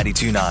 a.m. on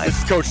 92.9.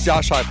 This is Coach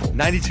Josh Heupel.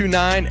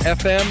 92.9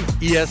 FM,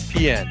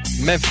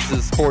 ESPN.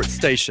 Memphis' sports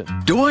station.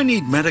 Do I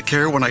need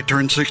Medicare when I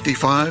turn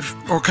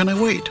 65, or can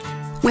I wait?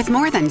 With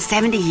more than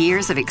 70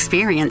 years of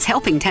experience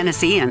helping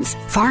Tennesseans,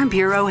 Farm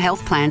Bureau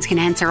Health Plans can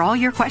answer all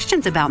your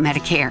questions about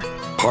Medicare.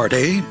 Part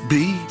A,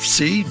 B,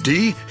 C,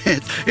 D,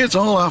 it's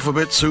all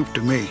alphabet soup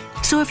to me.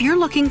 So if you're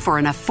looking for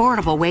an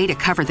affordable way to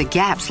cover the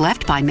gaps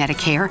left by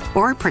Medicare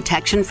or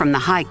protection from the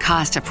high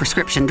cost of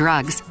prescription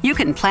drugs, you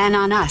can plan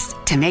on us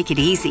to make it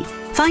easy.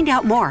 Find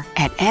out more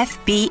at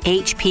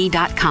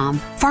fbhp.com.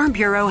 Farm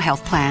Bureau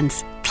Health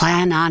Plans.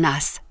 Plan on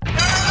us.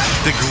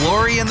 The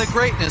glory and the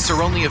greatness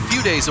are only a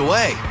few days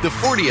away. The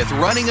 40th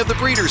running of the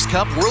Breeders'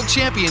 Cup World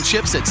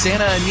Championships at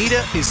Santa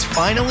Anita is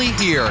finally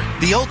here.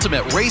 The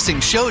ultimate racing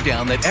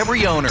showdown that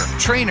every owner,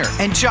 trainer,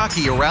 and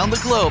jockey around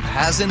the globe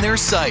has in their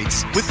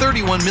sights. With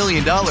 $31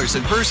 million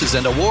in purses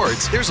and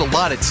awards, there's a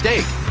lot at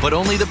stake, but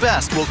only the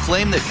best will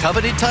claim the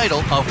coveted title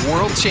of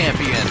World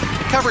Champion.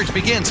 Coverage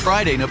begins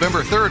Friday,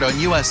 November 3rd on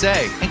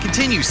USA and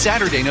continues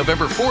Saturday,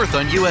 November 4th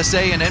on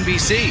USA and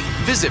NBC.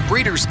 Visit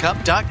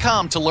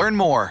breederscup.com to learn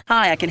more.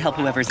 Hi, I can help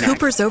whoever's next.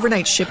 Cooper's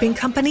overnight shipping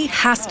company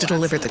has to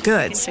deliver the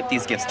goods. Ship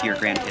these gifts to your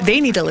grandkids. They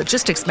need a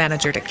logistics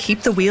manager to keep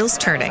the wheels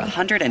turning.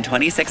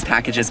 126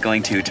 packages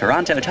going to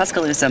Toronto,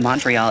 Tuscaloosa,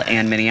 Montreal,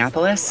 and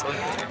Minneapolis.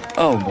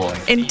 Oh boy.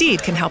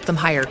 Indeed can help them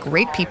hire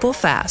great people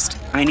fast.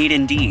 I need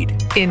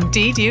Indeed.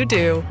 Indeed you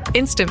do.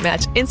 Instant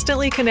Match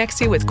instantly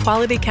connects you with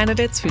quality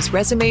candidates whose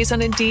resumes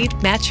on Indeed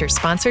match your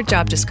sponsored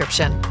job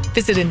description.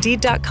 Visit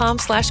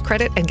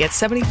Indeed.com/credit and get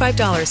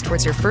 $75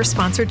 towards your first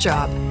sponsored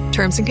job.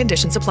 Terms and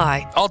conditions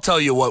apply. I'll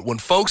tell you what, when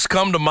folks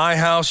come to my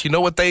house, you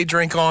know what they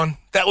drink on?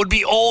 That would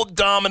be Old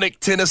Dominick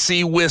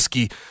Tennessee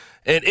whiskey.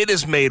 And it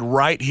is made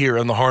right here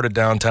in the heart of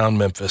downtown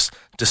Memphis.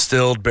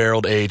 Distilled,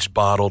 barreled, aged,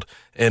 bottled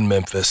in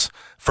Memphis.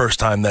 First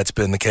time that's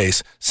been the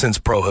case since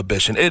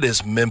Prohibition. It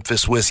is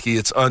Memphis whiskey.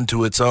 It's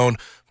unto its own.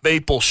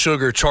 Maple,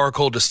 sugar,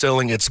 charcoal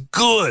distilling. It's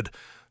good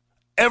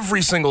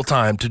every single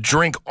time to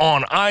drink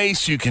on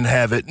ice. You can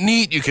have it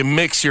neat. You can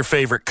mix your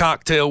favorite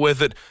cocktail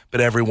with it. But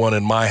everyone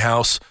in my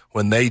house,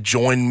 when they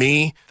join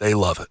me, they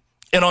love it.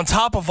 And on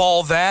top of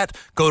all that,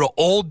 go to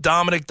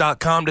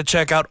OldDominick.com to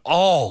check out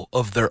all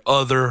of their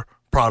other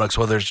products,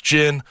 whether it's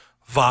gin,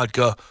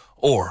 vodka,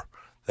 or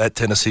that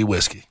Tennessee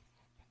whiskey.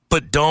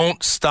 But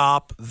don't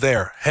stop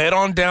there. Head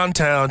on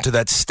downtown to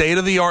that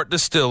state-of-the-art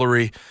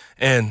distillery,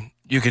 and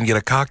you can get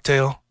a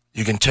cocktail,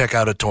 you can check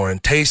out a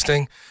Torrin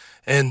tasting,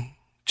 and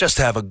just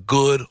have a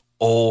good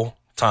old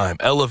time.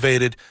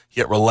 Elevated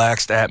yet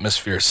relaxed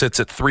atmosphere. Sits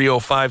at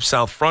 305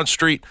 South Front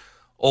Street,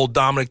 Old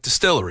Dominick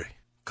Distillery.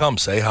 Come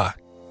say hi.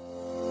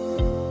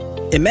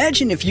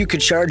 Imagine if you could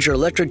charge your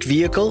electric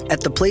vehicle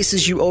at the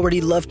places you already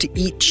love to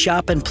eat,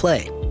 shop, and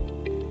play.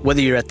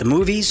 Whether you're at the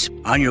movies,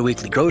 on your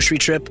weekly grocery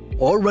trip,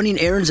 or running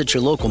errands at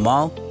your local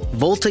mall,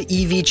 Volta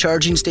EV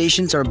charging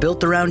stations are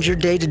built around your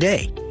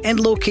day-to-day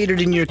and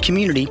located in your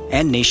community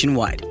and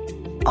nationwide.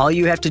 All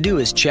you have to do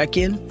is check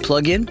in,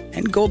 plug in,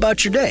 and go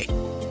about your day.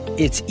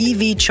 It's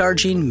EV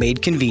charging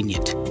made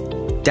convenient.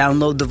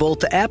 Download the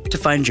Volta app to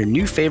find your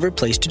new favorite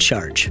place to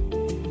charge.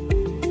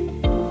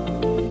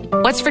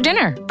 What's for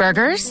dinner?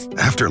 Burgers?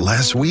 After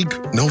last week,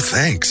 no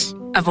thanks.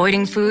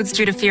 Avoiding foods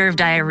due to fear of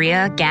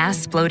diarrhea,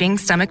 gas, bloating,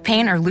 stomach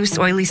pain, or loose,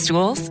 oily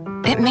stools?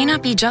 It may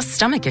not be just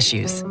stomach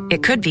issues.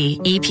 It could be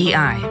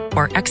EPI,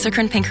 or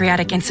exocrine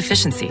pancreatic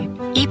insufficiency.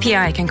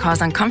 EPI can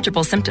cause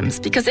uncomfortable symptoms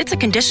because it's a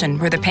condition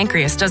where the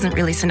pancreas doesn't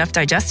release enough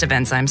digestive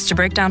enzymes to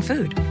break down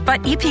food.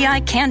 But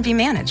EPI can be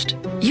managed.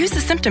 Use the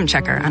symptom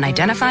checker on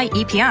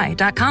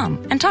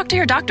identifyepi.com and talk to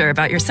your doctor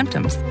about your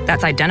symptoms.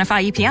 That's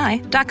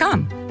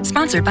identifyepi.com.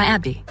 Sponsored by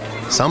AbbVie.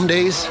 Some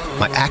days,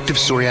 my active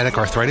psoriatic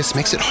arthritis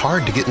makes it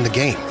hard to get in the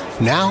game.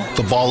 Now,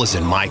 the ball is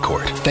in my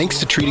court, thanks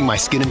to treating my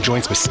skin and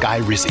joints with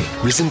Skyrizi,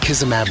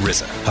 Risankizumab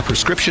Riza, a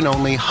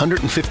prescription-only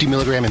 150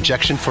 milligram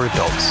injection for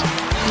adults.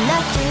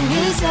 Nothing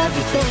is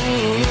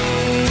everything.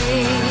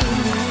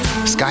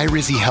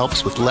 Skyrizi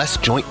helps with less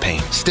joint pain,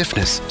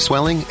 stiffness,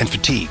 swelling, and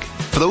fatigue.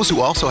 For those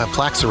who also have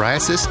plaque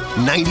psoriasis,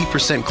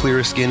 90%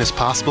 clearer skin is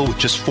possible with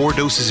just 4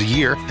 doses a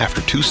year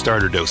after 2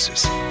 starter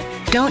doses.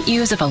 Don't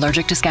use if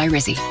allergic to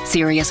Skyrizi.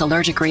 Serious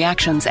allergic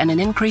reactions and an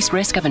increased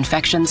risk of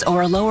infections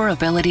or a lower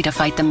ability to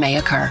fight them may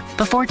occur.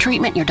 Before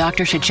treatment, your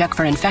doctor should check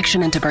for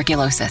infection and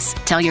tuberculosis.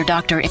 Tell your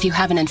doctor if you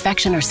have an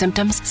infection or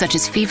symptoms such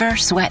as fever,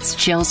 sweats,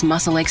 chills,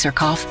 muscle aches, or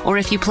cough, or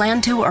if you plan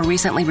to or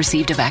recently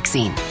received a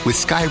vaccine. With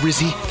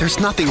Skyrizi, there's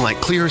nothing like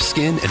clearer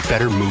skin and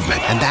better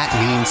movement, and that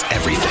means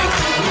everything.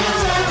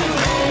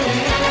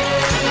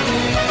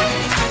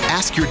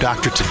 Ask your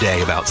doctor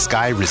today about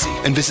Skyrizi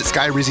and visit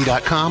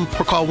Skyrizi.com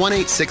or call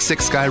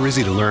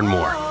 1-866-SKYRIZI to learn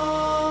more.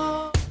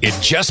 It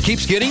just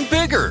keeps getting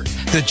bigger.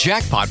 The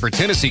jackpot for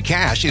Tennessee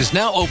Cash is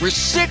now over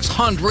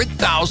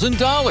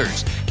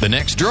 $600,000. The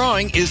next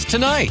drawing is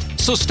tonight.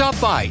 So stop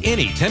by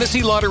any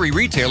Tennessee Lottery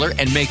retailer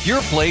and make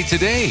your play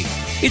today.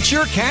 It's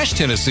your cash,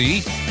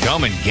 Tennessee.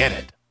 Come and get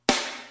it.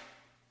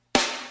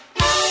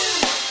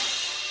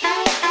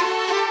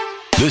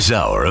 This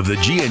hour of the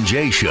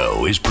G&J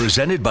Show is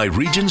presented by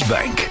Regions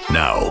Bank.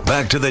 Now,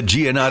 back to the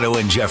Giannotto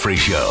and Jeffrey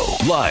Show,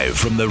 live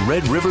from the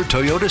Red River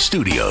Toyota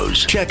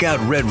Studios. Check out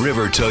Red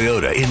River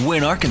Toyota in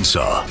Wynne,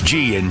 Arkansas.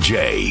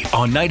 G&J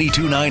on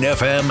 92.9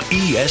 FM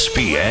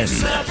ESPN.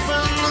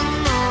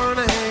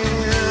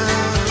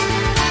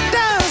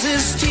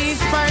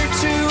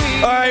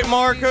 All right,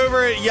 Mark,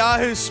 over at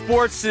Yahoo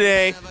Sports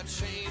today,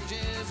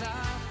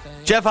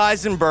 Jeff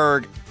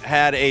Eisenberg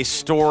had a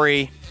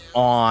story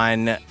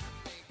on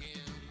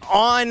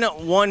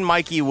one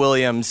Mikey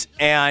Williams,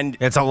 and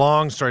it's a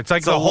long story. It's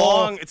like the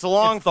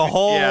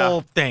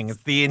whole thing.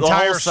 It's the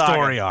entire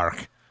story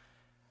arc.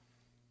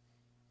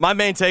 My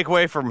main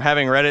takeaway from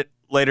having read it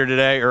earlier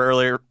today,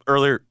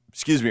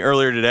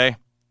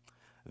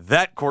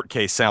 that court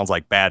case sounds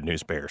like bad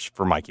news bears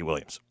for Mikey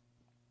Williams.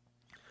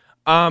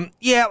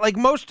 Yeah, like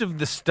most of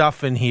the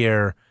stuff in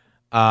here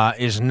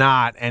is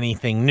not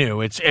anything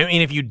new.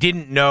 If you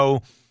didn't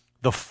know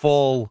the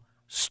full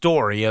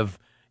story of,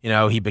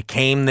 he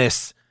became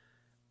this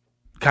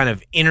kind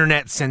of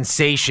internet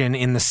sensation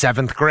in the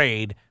 7th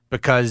grade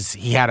because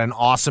he had an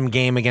awesome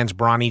game against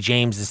Bronny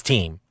James's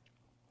team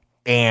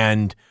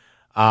and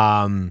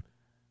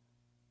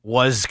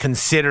was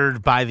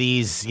considered by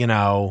these,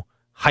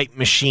 hype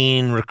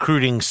machine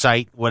recruiting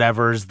site,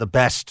 whatever's the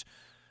best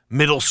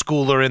middle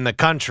schooler in the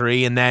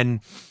country. And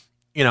then,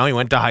 he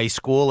went to high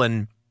school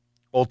and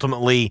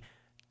ultimately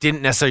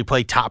didn't necessarily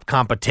play top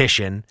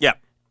competition. Yeah.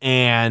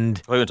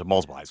 And we went to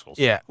multiple high schools.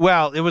 Yeah.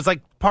 Well, it was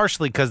like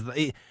partially because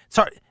the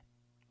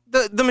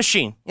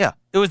machine. Yeah.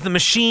 It was the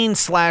machine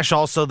 /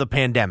 also the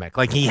pandemic.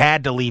 Like he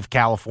had to leave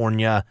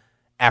California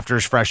after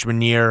his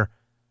freshman year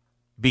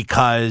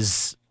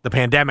because the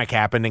pandemic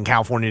happened and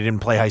California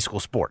didn't play high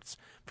school sports.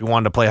 If he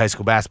wanted to play high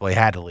school basketball, he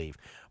had to leave.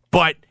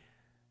 But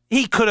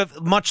he could have,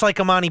 much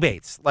like Amani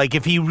Bates, like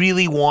if he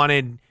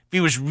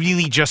was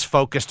really just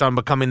focused on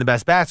becoming the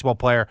best basketball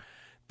player,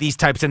 these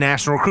types of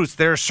national recruits,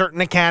 there are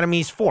certain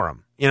academies for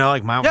him,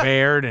 like Mount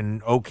Baird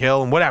and Oak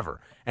Hill and whatever.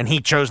 And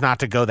he chose not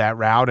to go that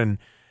route. And,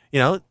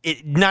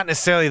 not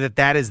necessarily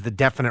that is the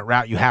definite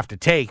route you have to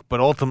take, but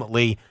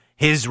ultimately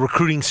his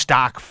recruiting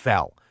stock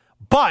fell.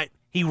 But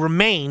he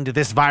remained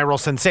this viral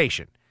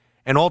sensation.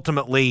 And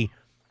ultimately,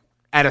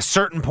 at a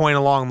certain point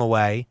along the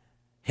way,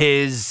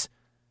 his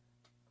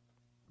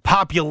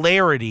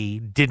popularity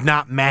did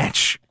not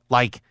match,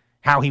 like,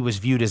 how he was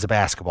viewed as a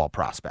basketball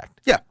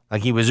prospect. Yeah.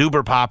 Like, he was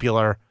uber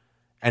popular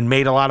and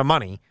made a lot of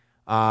money.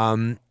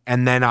 And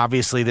then,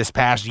 obviously, this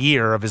past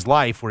year of his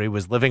life where he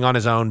was living on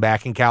his own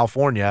back in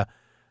California,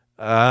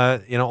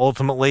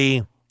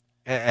 ultimately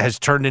has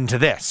turned into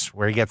this,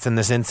 where he gets in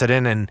this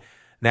incident and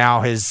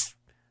now his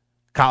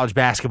college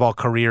basketball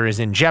career is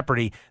in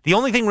jeopardy. The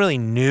only thing really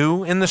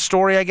new in the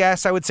story, I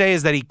guess I would say,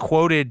 is that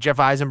Jeff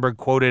Eisenberg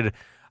quoted,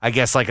 I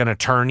guess, like an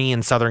attorney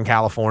in Southern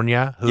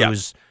California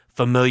who's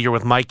familiar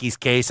with Mikey's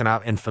case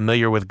and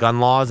familiar with gun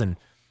laws. And,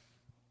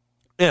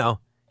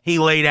 he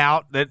laid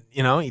out that,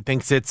 he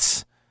thinks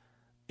it's,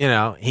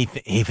 he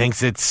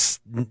thinks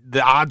it's,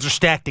 the odds are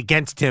stacked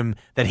against him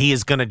that he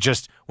is going to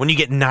just, when you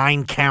get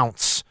 9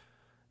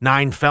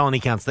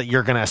 felony counts, that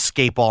you're going to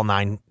escape all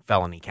 9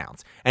 felony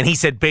counts. And he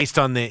said, based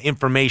on the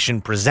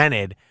information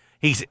presented,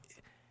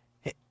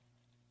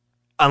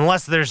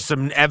 unless there's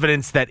some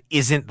evidence that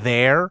isn't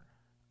there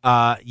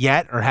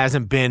yet or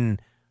hasn't been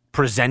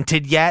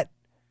presented yet,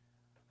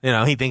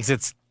 he thinks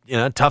it's,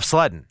 tough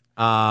sledding.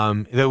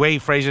 The way he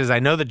phrases it is, I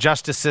know the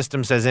justice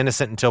system says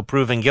innocent until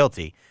proven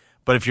guilty,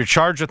 but if you're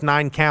charged with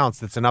 9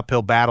 counts, it's an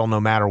uphill battle no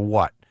matter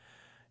what.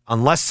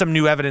 Unless some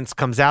new evidence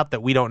comes out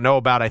that we don't know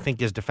about, I think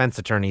his defense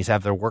attorneys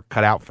have their work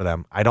cut out for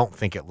them. I don't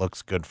think it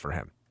looks good for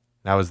him.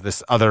 That was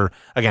this other,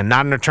 again,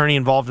 not an attorney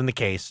involved in the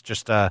case,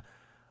 just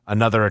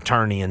another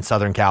attorney in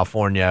Southern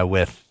California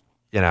with,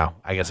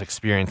 I guess,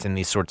 experience in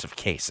these sorts of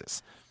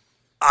cases.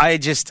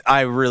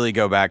 I really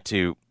go back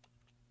to,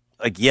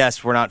 like,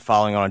 yes, we're not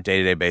following on a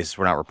day-to-day basis.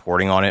 We're not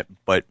reporting on it.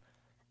 But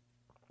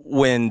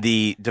when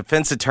the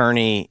defense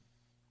attorney,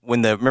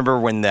 remember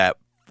when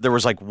there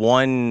was like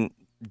one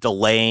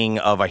delaying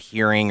of a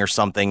hearing or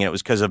something, and it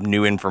was because of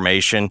new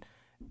information,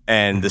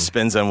 and the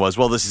spin zone was,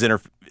 well, this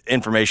is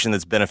information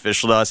that's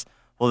beneficial to us.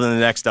 Well, then the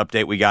next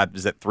update we got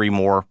is that 3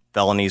 more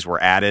felonies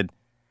were added.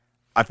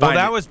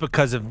 That was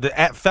because of the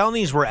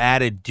felonies were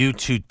added due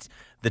to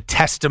the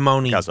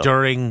testimony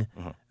during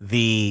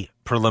the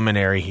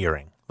preliminary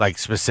hearing. Like,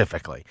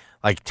 specifically.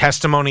 Like,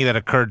 testimony that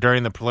occurred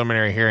during the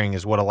preliminary hearing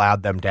is what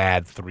allowed them to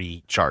add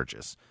 3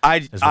 charges.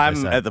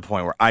 I'm at the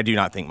point where I do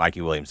not think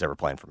Mikey Williams ever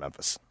playing for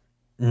Memphis.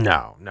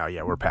 No,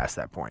 we're past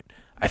that point,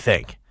 I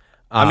think.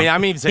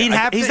 I'm even saying,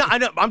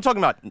 I'm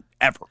talking about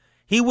ever.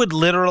 He would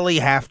literally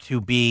have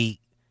to be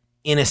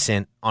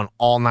innocent on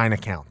all 9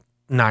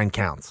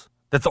 counts.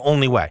 That's the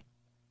only way.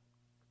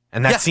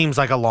 And that seems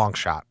like a long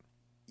shot.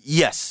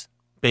 Yes.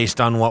 Based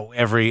on what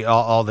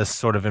all this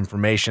sort of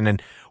information.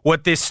 And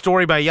what this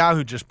story by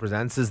Yahoo just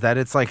presents is that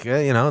it's like,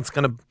 it's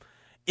going to,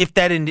 if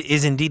that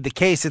is indeed the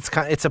case,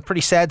 it's a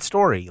pretty sad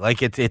story.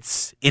 Like,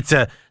 it's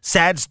a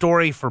sad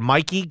story for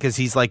Mikey because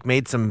he's like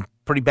made some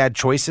pretty bad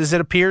choices, it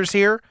appears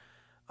here.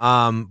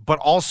 But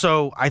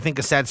also, I think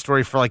a sad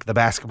story for like the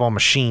basketball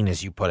machine,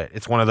 as you put it.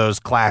 It's one of those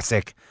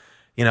classic,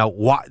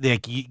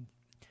 the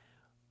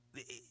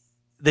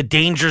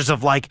dangers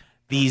of like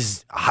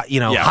these,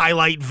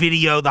 highlight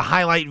video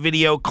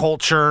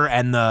culture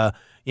and the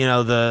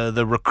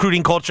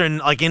recruiting culture. And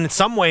like in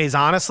some ways,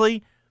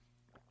 honestly,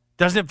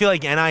 doesn't it feel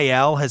like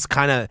NIL has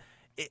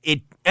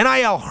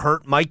NIL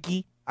hurt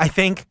Mikey? I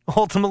think,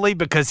 ultimately,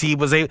 because he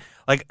was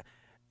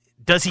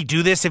does he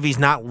do this if he's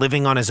not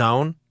living on his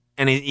own?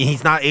 And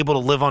he's not able to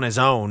live on his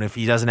own if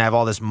he doesn't have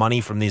all this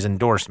money from these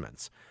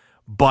endorsements.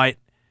 But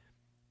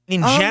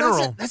in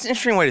general... That's an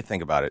interesting way to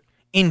think about it.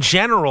 In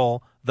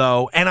general,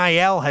 though,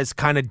 NIL has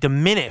kind of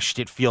diminished,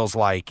 it feels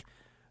like,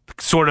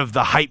 sort of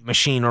the hype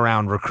machine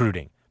around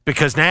recruiting.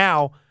 Because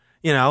now,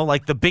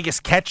 like the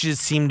biggest catches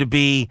seem to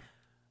be,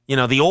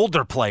 the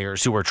older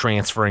players who are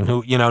transferring,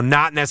 who,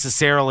 not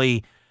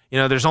necessarily,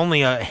 there's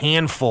only a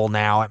handful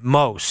now at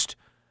most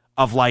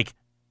of like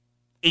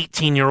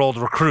 18-year-old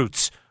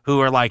recruits who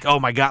are like, oh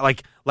my God,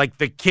 like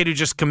the kid who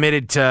just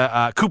committed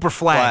to Cooper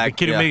Flagg. The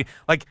kid who made,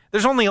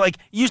 there's only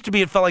used to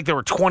be, it felt like there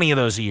were 20 of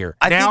those a year.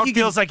 Now it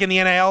feels like in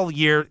the NIL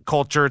year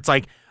culture, it's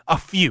like a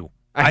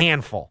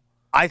handful.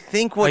 I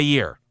think a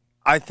year.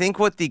 I think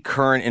what the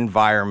current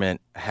environment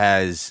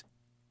has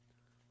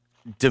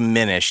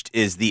diminished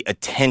is the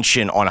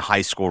attention on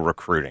high school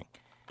recruiting.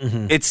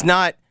 Mm-hmm.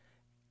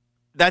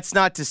 That's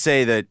not to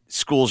say that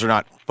schools are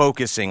not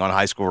focusing on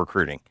high school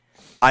recruiting.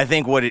 I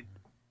think what it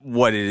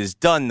has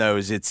done, though,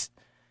 is it's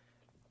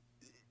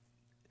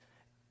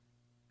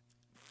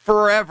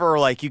forever,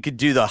 like, you could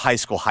do the high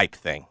school hype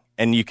thing,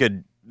 and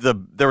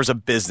there was a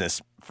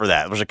business for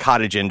that. There was a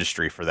cottage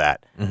industry for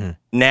that. Mm-hmm.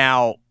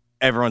 Now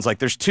everyone's like,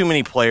 there's too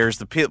many players.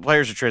 The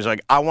players are trans. Like,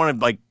 I want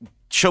to,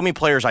 show me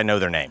players I know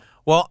their name.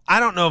 Well,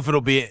 I don't know if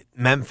it'll be at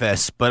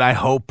Memphis, but I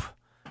hope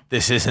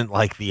this isn't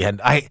like the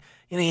end.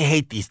 You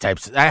hate these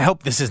types. I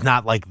hope this is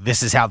not like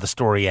this is how the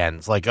story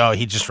ends. Like, oh,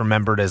 he just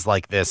remembered as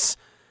like this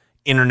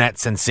internet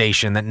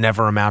sensation that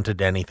never amounted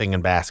to anything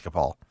in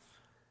basketball.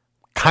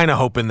 Kind of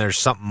hoping there's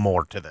something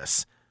more to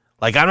this.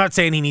 Like, I'm not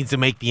saying he needs to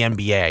make the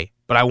NBA,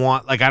 but I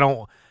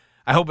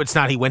hope it's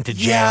not he went to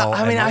jail.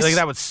 Yeah,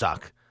 that would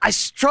suck. I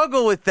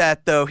struggle with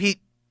that, though.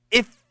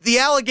 If the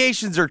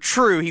allegations are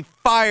true, he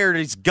fired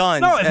his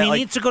guns. No, if he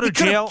needs to go to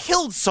jail,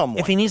 killed someone.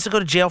 If he needs to go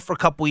to jail for a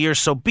couple years,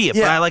 so be it.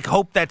 Yeah. But I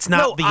hope that's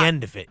not the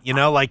end of it.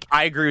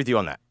 I agree with you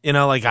on that.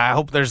 I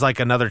hope there's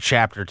another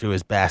chapter to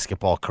his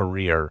basketball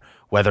career,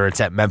 whether it's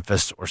at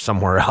Memphis or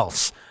somewhere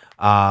else.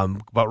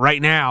 But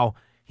right now,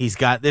 he's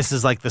got, this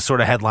is the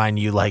sort of headline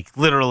you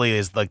literally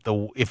is it's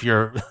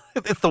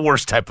the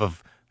worst type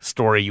of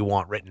story you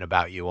want written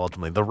about you,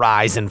 ultimately. The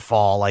rise and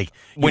fall.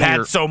 You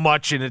had so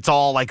much and it's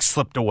all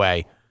slipped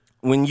away.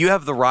 When you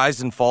have the rise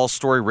and fall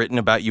story written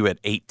about you at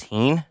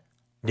 18.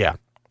 Yeah.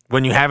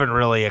 When you haven't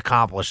really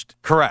accomplished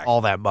all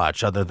that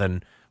much other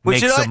than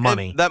make some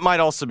money. That might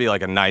also be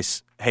a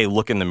nice, hey,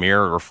 look in the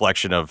mirror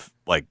reflection of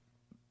the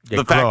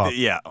fact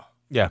that,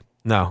 Yeah.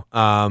 No.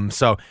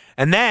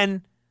 And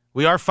then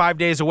we are 5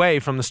 days away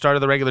from the start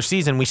of the regular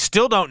season. We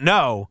still don't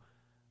know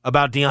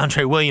about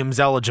DeAndre Williams'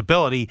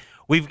 eligibility.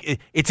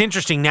 It's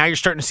interesting. Now you're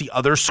starting to see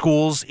other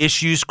schools'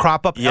 issues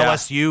crop up. Yeah.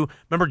 LSU.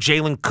 Remember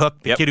Jalen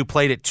Cook, the kid who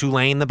played at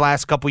Tulane the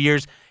last couple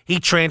years? He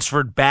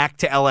transferred back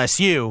to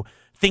LSU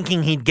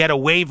thinking he'd get a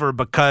waiver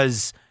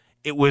because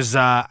it was,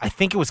 I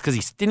think it was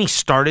because didn't he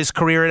start his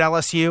career at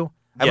LSU?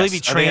 I believe he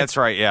I think that's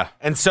right, yeah.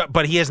 And so,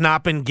 but he has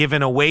not been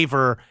given a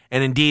waiver,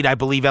 and indeed, I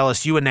believe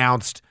LSU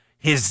announced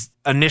his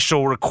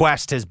initial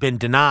request has been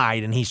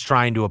denied, and he's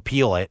trying to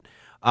appeal it.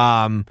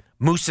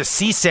 Musa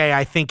Cisse,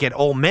 I think, at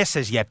Ole Miss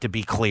has yet to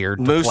be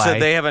cleared to play.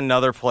 They have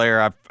another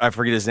player. I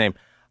forget his name.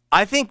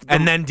 I think,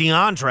 and then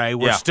DeAndre,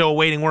 we're still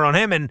waiting word on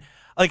him. And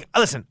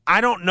listen,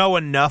 I don't know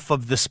enough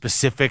of the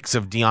specifics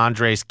of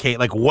DeAndre's case,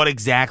 what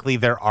exactly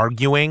they're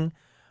arguing.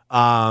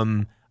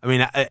 All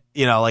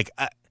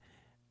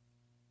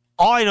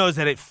I know is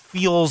that it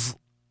feels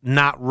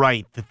not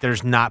right that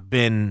there's not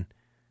been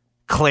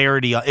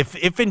clarity.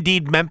 If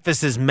indeed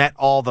Memphis has met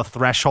all the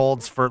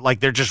thresholds for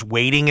they're just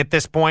waiting at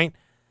this point.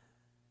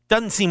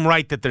 Doesn't seem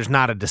right that there's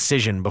not a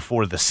decision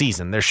before the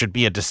season. There should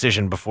be a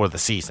decision before the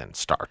season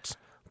starts.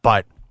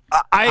 But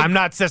I'm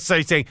not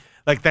necessarily saying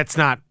that's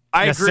not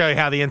necessarily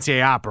how the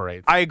NCAA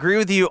operates. I agree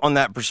with you on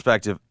that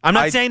perspective. I'm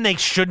not saying they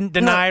shouldn't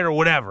deny it or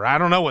whatever. I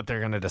don't know what they're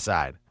going to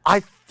decide. I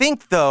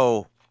think,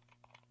 though,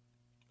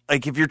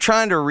 if you're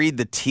trying to read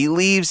the tea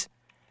leaves,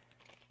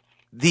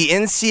 the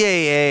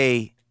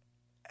NCAA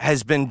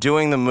has been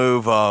doing the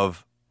move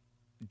of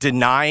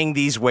denying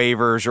these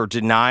waivers or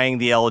denying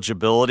the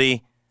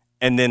eligibility.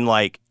 And then,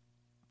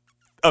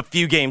 a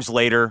few games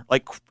later,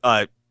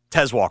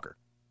 Tez Walker.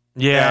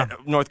 Yeah.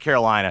 North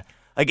Carolina.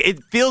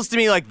 It feels to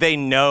me like they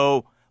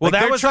know. Well,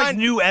 that was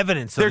new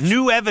evidence.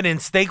 New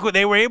evidence. They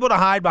were able to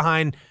hide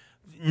behind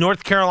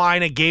North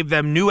Carolina, gave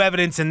them new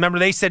evidence. And remember,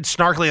 they said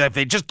snarkily, if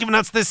they'd just given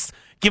us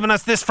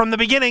this from the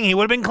beginning, he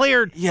would have been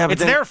cleared. Yeah, but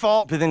it's their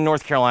fault. But then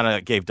North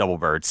Carolina gave double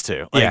birds,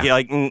 too. No.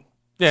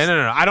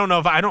 I don't know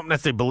if I don't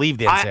necessarily believe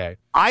the NCAA.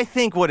 I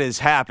think what has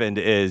happened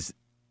is,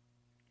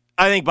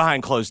 I think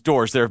behind closed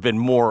doors, there have been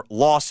more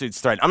lawsuits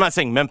threatened. I'm not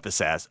saying Memphis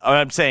has.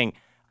 I'm saying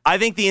I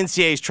think the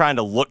NCAA is trying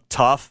to look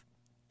tough,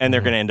 and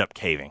they're going to end up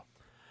caving.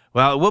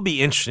 Well, it will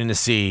be interesting to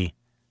see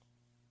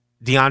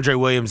DeAndre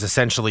Williams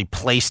essentially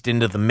placed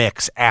into the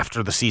mix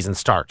after the season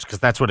starts, because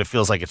that's what it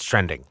feels like it's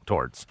trending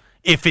towards.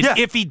 If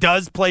he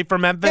does play for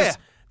Memphis,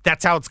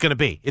 that's how it's going to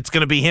be. It's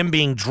going to be him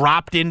being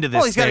dropped into this thing.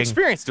 Well, he's got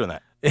experience doing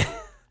that.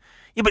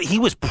 Yeah, but he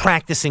was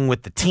practicing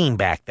with the team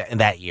back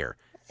that year.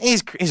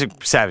 He's a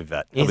savvy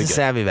vet. He's a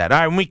savvy vet. All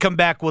right, when we come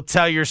back, we'll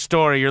tell your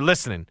story. You're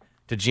listening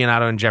to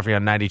Giannato and Jeffrey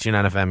on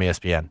 92.9 FM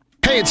ESPN.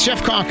 Hey, it's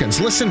Jeff Calkins.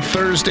 Listen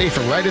Thursday for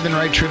Righter Than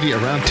Right trivia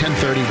around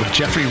 10:30 with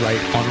Jeffrey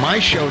Wright on my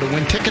show to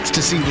win tickets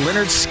to see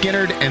Leonard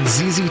Skinner and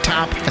ZZ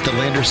Top at the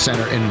Landers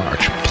Center in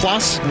March.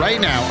 Plus, right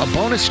now, a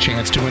bonus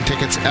chance to win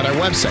tickets at our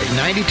website,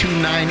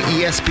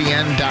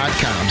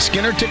 929ESPN.com.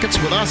 Skinner tickets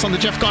with us on the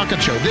Jeff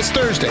Calkins Show this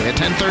Thursday at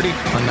 10:30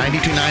 on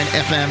 92.9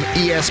 FM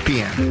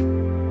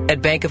ESPN.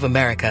 At Bank of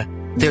America,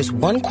 there's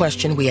one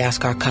question we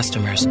ask our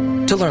customers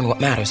to learn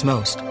what matters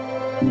most.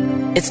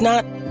 It's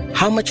not,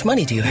 how much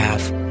money do you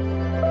have?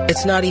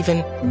 It's not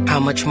even, how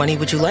much money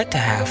would you like to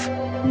have?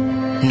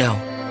 No,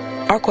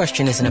 our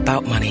question isn't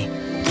about money.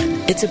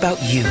 It's about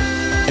you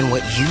and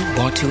what you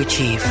want to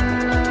achieve.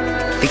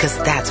 Because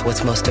that's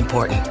what's most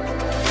important.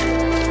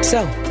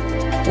 So,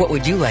 what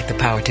would you like the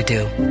power to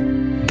do?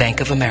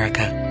 Bank of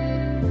America.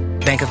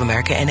 Bank of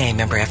America N.A.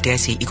 member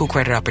FDIC equal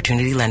credit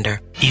opportunity lender.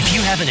 If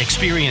you haven't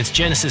experienced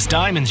Genesis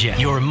Diamonds yet,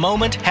 your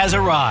moment has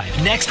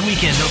arrived. Next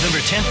weekend, November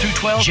 10th through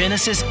 12th,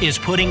 Genesis is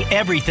putting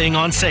everything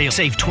on sale.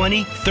 Save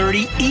 20,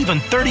 30, even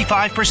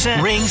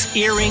 35%. Rings,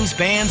 earrings,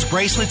 bands,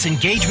 bracelets,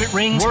 engagement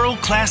rings.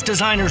 World-class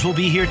designers will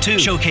be here too,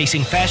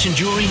 showcasing fashion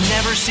jewelry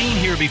never seen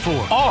here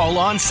before. All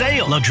on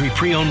sale. Luxury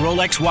pre-owned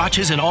Rolex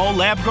watches and all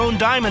lab-grown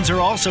diamonds are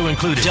also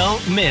included.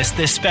 Don't miss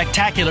this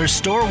spectacular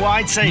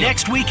store-wide sale.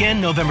 Next weekend,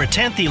 November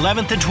 10th,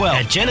 11th, and 12th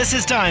at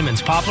Genesis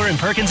Diamonds, Poplar and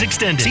Perkins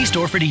Extended. See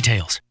store for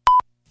details.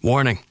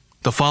 Warning.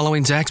 The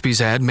following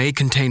Zaxby's ad may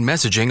contain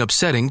messaging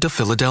upsetting to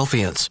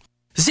Philadelphians.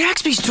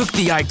 Zaxby's took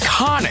the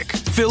iconic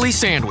Philly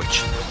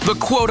sandwich, the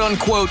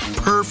quote-unquote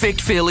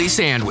perfect Philly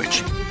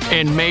sandwich,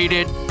 and made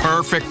it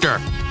perfecter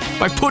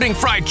by putting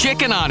fried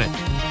chicken on it.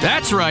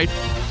 That's right,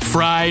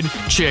 fried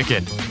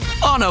chicken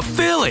on a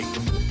Philly.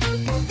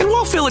 And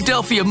while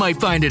Philadelphia might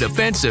find it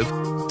offensive,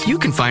 you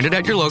can find it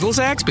at your local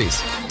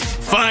Zaxby's.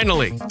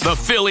 Finally, the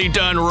Philly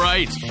done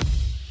right.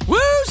 Woo,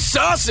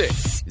 saucy!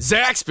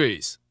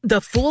 Zaxby's. The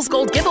Fool's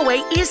Gold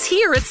giveaway is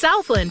here at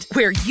Southland,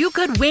 where you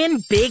could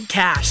win big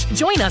cash.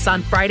 Join us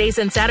on Fridays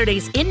and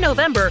Saturdays in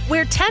November,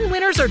 where 10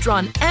 winners are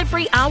drawn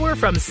every hour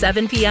from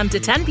 7 p.m. to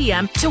 10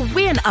 p.m. to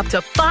win up to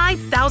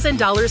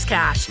 $5,000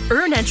 cash.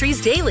 Earn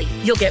entries daily.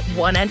 You'll get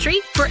one entry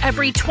for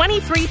every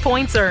 23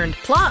 points earned,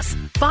 plus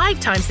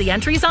 5 times the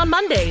entries on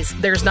Mondays.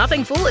 There's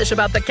nothing foolish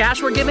about the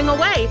cash we're giving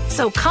away,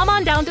 so come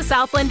on down to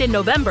Southland in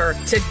November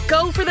to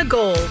go for the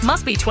gold.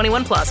 Must be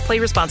 21 plus. Play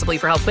responsibly.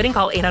 For help quitting,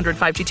 call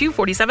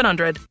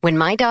 800-522-4700. When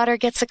my daughter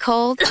gets a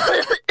cold,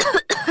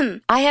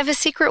 I have a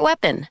secret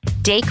weapon.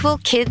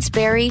 Dayquil Kids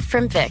Berry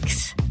from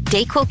Vicks.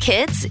 Dayquil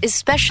Kids is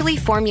specially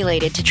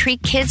formulated to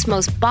treat kids'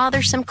 most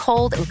bothersome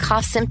cold and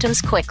cough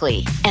symptoms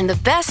quickly. And the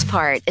best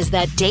part is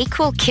that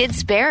Dayquil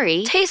Kids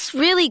Berry tastes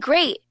really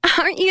great.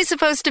 Aren't you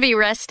supposed to be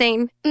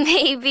resting?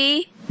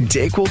 Maybe.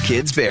 Dayquil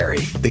Kids Berry.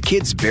 The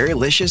kids'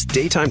 berrylicious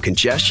daytime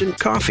congestion,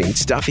 coughing,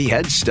 stuffy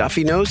head,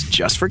 stuffy nose,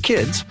 just for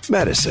kids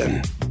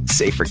medicine.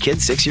 Safe for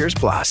kids 6 years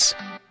plus.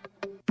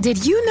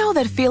 Did you know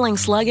that feeling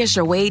sluggish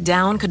or weighed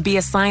down could be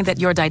a sign that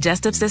your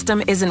digestive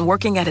system isn't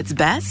working at its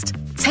best?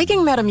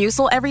 Taking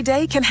Metamucil every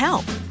day can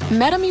help.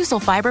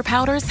 Metamucil fiber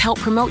powders help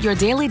promote your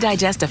daily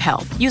digestive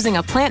health using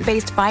a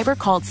plant-based fiber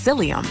called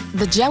psyllium.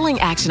 The gelling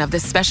action of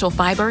this special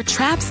fiber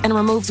traps and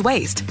removes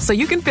waste, so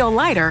you can feel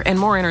lighter and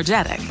more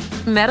energetic.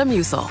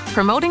 Metamucil,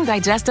 promoting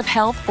digestive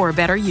health for a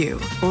better you.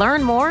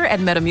 Learn more at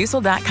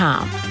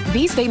metamucil.com.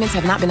 These statements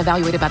have not been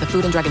evaluated by the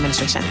Food and Drug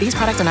Administration. These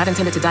products are not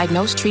intended to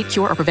diagnose, treat,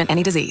 cure, or prevent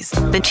any disease.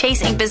 The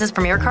Chase Ink Business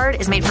Premier Card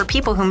is made for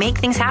people who make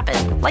things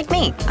happen, like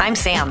me. I'm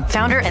Sam,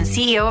 founder and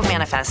CEO of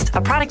Manifest,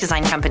 a product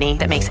design company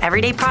that makes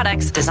everyday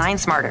products designed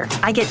smarter.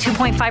 I get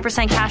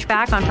 2.5% cash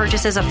back on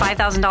purchases of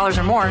 $5,000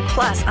 or more,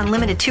 plus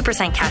unlimited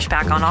 2% cash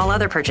back on all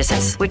other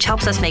purchases, which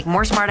helps us make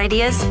more smart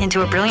ideas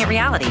into a brilliant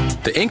reality.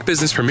 The Ink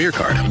Business Premier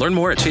Card. Learn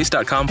more at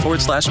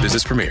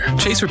chase.com/business premier.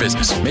 Chase for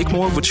business. Make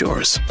more of what's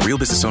yours. Real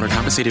business owner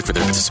compensated for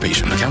their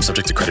participation. Account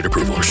subject to credit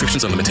approval.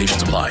 Restrictions and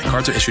limitations apply.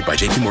 Cards are issued by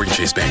JPMorgan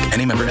Chase Bank.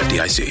 Any member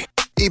FDIC.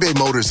 eBay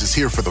Motors is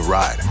here for the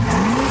ride.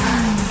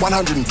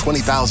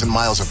 120,000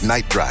 miles of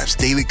night drives,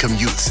 daily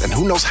commutes, and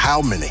who knows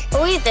how many.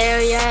 Are we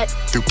there yet?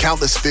 Through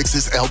countless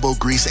fixes, elbow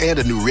grease, and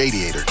a new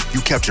radiator, you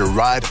kept your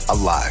ride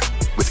alive.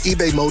 With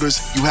eBay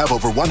Motors, you have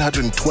over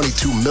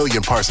 122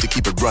 million parts to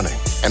keep it running.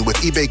 And with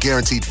eBay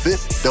Guaranteed Fit,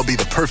 they'll be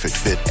the perfect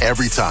fit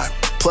every time.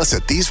 Plus,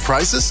 at these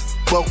prices,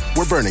 well,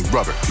 we're burning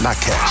rubber, not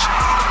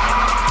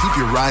cash. Keep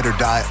your ride or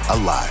die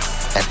alive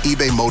at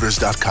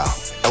ebaymotors.com.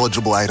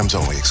 Eligible items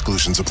only.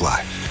 Exclusions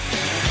apply.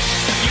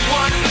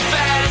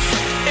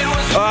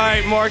 All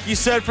right, Mark, you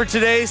said for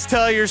today's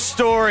Tell Your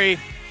Story.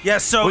 Yeah,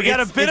 so we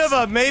got a bit of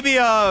a, maybe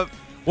a...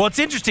 Well, it's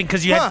interesting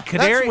because you had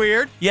that's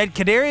weird. You had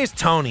Kadarius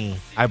Toney,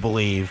 I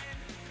believe,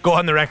 go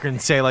on the record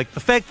and say, like, the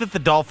fact that the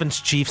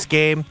Dolphins-Chiefs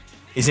game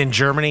is in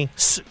Germany,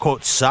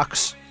 quote,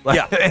 sucks.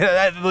 Yeah.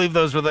 I believe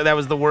that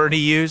was the word he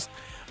used.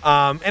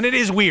 And it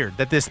is weird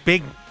that this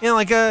big,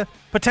 like a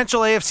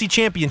potential AFC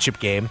championship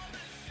game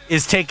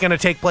is going to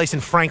take place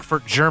in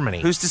Frankfurt, Germany.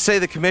 Who's to say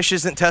the commission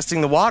isn't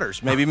testing the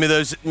waters? Maybe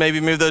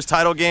move those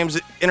title games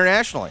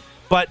internationally.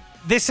 But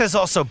this has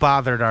also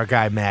bothered our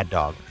guy Mad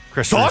Dog,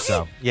 Chris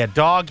Russo. Yeah,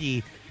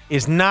 Doggy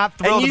is not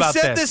thrilled about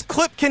this. And you said this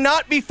clip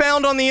cannot be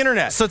found on the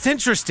internet. So it's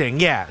interesting,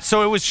 yeah.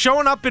 So it was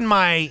showing up in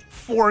my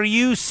For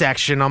You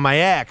section on my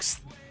X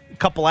a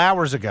couple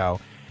hours ago,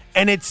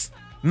 and it's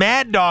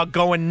Mad Dog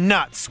going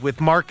nuts with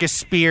Marcus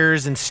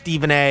Spears and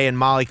Stephen A. and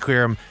Molly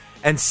Queerum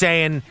and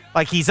saying,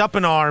 like, he's up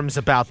in arms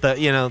about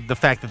the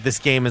fact that this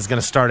game is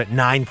going to start at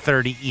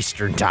 9:30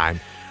 Eastern time.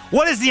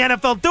 What is the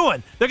NFL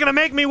doing? They're going to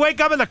make me wake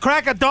up in the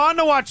crack of dawn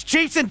to watch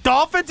Chiefs and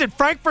Dolphins in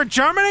Frankfurt,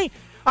 Germany?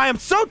 I am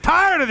so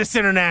tired of this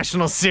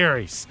international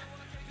series.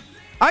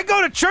 I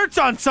go to church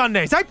on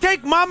Sundays. I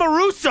take Mama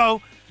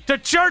Russo to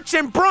church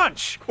and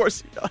brunch. Of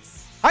course he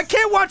does. I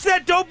can't watch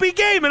that dopey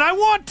game, and I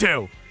want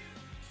to.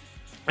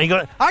 I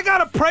got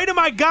to pray to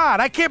my God.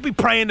 I can't be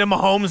praying to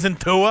Mahomes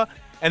and Tua.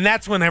 And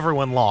that's when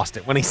everyone lost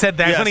it. When he said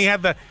that, yes. When he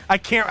had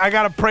I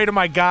got to pray to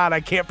my God.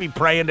 I can't be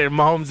praying to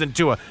Mahomes and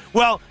Tua.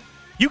 Well,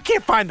 you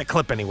can't find the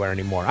clip anywhere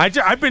anymore.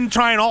 I've been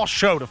trying all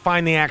show to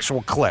find the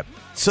actual clip.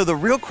 So the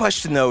real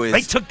question, though, is...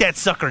 They took that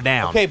sucker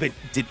down. Okay, but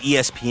did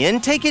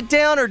ESPN take it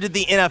down, or did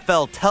the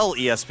NFL tell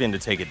ESPN to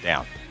take it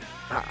down?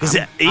 Because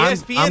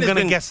ESPN I'm going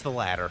to guess the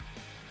latter.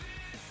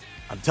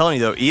 I'm telling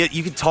you, though,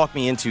 you could talk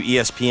me into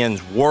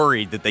ESPN's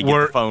worried that they get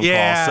the phone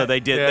call, so they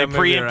did. They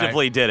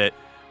preemptively did it.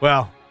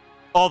 Well...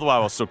 All the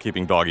while still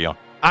keeping Doggy on.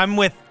 I'm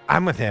with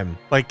him.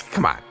 Like,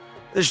 come on.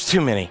 There's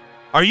too many.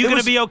 Are you going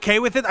to be okay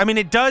with it? I mean,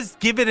 it does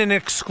give it an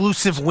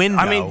exclusive window.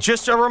 I mean,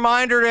 just a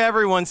reminder to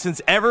everyone,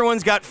 since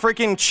everyone's got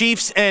freaking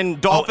Chiefs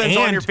and Dolphins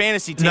on your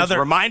fantasy teams,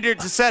 reminder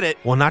to set it.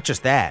 Well, not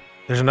just that.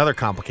 There's another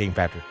complicating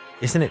factor.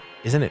 Isn't it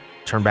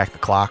turn back the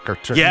clock?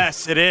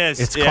 Yes, it is.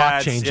 It's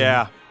clock changing.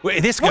 Yeah.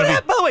 Wait, by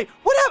the way,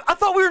 what happened? I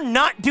thought we were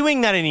not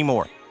doing that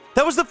anymore.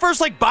 That was the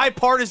first,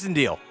 bipartisan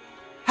deal.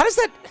 How does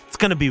that... It's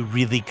going to be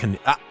really...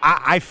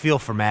 I feel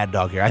for Mad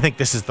Dog here. I think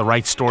this is the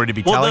right story to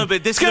be telling. No,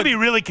 but it's going to be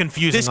really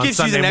confusing on Sunday morning.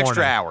 This gives you an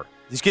extra hour.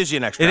 This gives you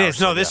an extra hour. It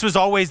is. No, this was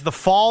always the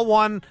fall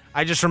one.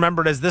 I just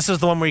remembered as this is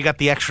the one where you got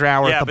the extra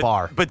hour at the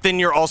bar. But then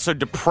you're also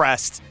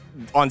depressed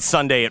on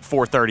Sunday at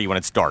 4:30 when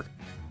it's dark.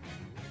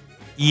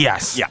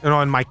 Yes. Yeah.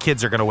 And my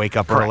kids are going to wake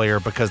up earlier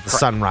because the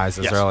sun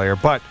rises earlier.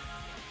 But...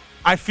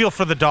 I feel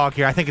for the dog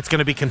here. I think it's going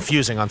to be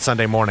confusing on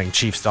Sunday morning,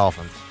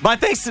 Chiefs-Dolphins. My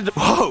thanks to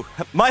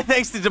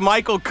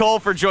DeMichael Coll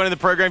for joining the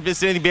program. If you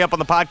missed anything, be up on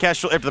the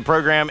podcast after the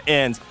program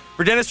ends.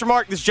 For Dennis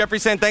Remark, this is Jeffrey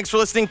saying thanks for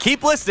listening.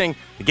 Keep listening.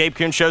 The Gabe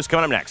Kuhn Show's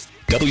coming up next.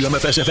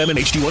 WMFS-FM and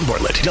HD1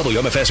 Bartlett.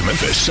 WMFS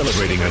Memphis,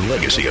 celebrating a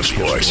legacy of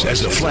sports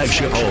as the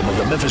flagship home of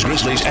the Memphis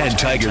Grizzlies and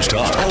Tigers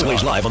talk.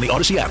 Always live on the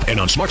Odyssey app and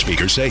on smart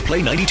speakers. Say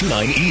Play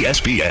 92.9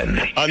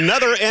 ESPN.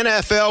 Another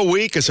NFL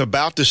week is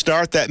about to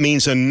start. That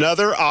means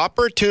another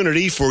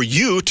opportunity for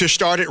you to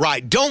start it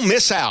right. Don't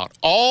miss out.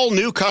 All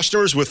new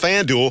customers with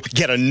FanDuel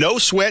get a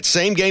no-sweat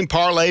same-game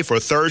parlay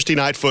for Thursday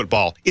night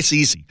football. It's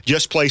easy.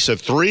 Just place a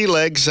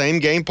 3-leg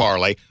same-game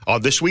parlay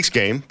on this week's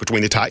game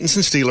between the Titans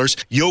and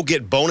Steelers. You'll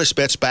get bonus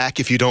bets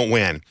back if you don't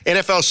win.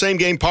 NFL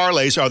same-game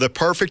parlays are the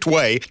perfect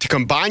way to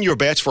combine your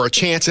bets for a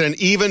chance at an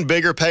even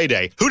bigger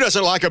payday. Who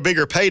doesn't like a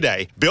bigger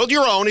payday? Build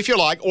your own if you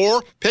like,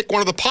 or pick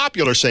one of the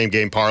popular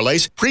same-game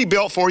parlays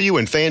pre-built for you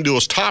in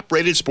FanDuel's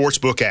top-rated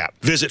sportsbook app.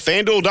 Visit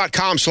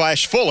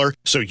FanDuel.com/Fuller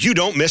so you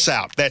don't miss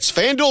out. That's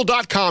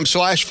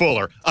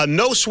FanDuel.com/Fuller, a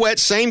no-sweat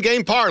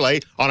same-game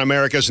parlay on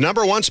America's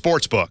 #1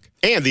 sportsbook.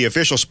 And the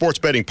official sports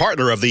betting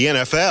partner of the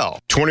NFL.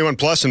 21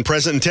 plus and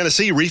present in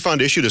Tennessee.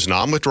 Refund issued as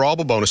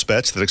non-withdrawable bonus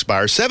bets that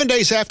expire 7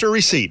 days after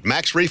receipt.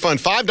 Max refund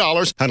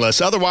 $5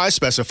 unless otherwise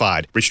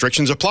specified.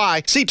 Restrictions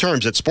apply. See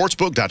terms at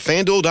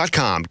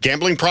sportsbook.fanduel.com.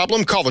 Gambling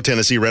problem? Call the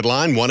Tennessee Red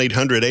Line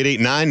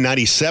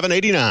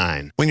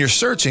 1-800-889-9789. When you're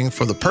searching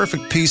for the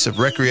perfect piece of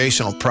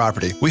recreational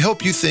property, we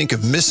hope you think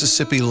of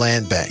Mississippi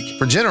Land Bank.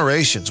 For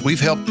generations, we've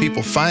helped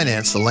people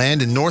finance the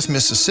land in North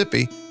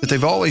Mississippi that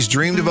they've always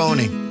dreamed of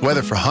owning,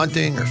 whether for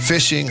hunting or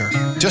fishing or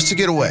just to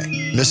get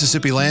away.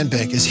 Mississippi Land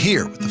Bank is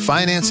here with the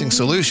financing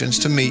solutions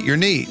to meet your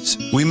needs.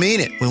 We mean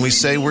it when we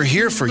say we're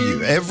here for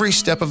you every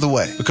step of the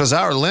way because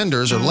our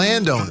lenders are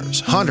landowners,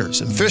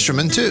 hunters, and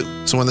fishermen too.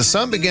 So when the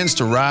sun begins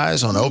to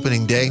rise on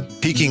opening day,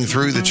 peeking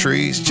through the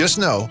trees, just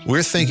know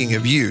we're thinking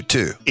of you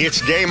too.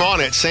 It's game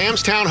on at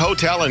Sam's Town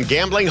Hotel and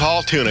Gambling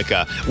Hall,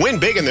 Tunica. Win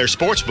big in their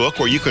sports book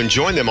where you can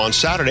join them on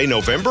Saturday,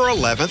 November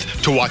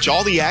 11th to watch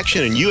all the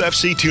action in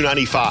UFC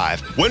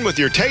 295. Win with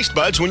your taste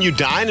buds when you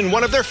dine in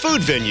one of their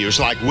food venues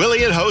like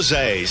Willie and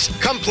Jose's.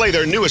 Come play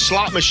their newest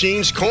slot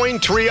machines, Coin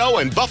Trio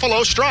and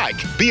Buffalo Strike.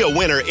 Be a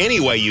winner any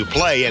way you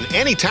play and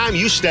anytime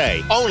you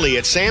stay. Only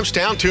at Sam's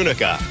Town,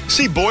 Tunica.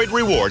 See Boyd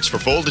Rewards for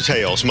full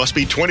details. Must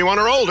be 21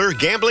 or older.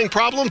 Gambling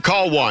problem?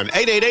 Call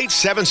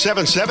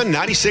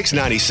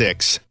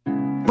 1-888-777-9696.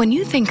 When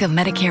you think of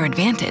Medicare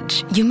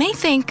Advantage, you may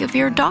think of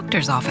your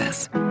doctor's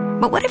office.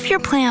 But what if your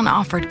plan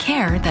offered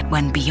care that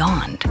went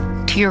beyond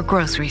to your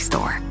grocery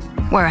store,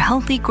 where a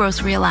healthy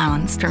grocery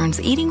allowance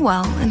turns eating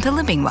well into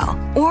living well,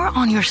 or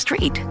on your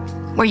street,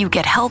 where you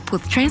get help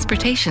with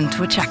transportation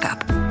to a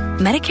checkup?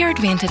 Medicare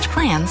Advantage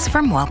plans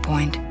from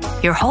WellPoint.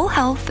 Your whole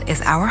health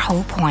is our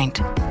whole point.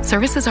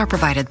 Services are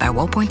provided by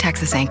WellPoint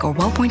Texas Inc. or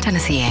WellPoint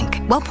Tennessee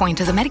Inc. WellPoint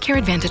is a Medicare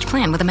Advantage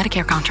plan with a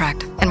Medicare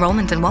contract.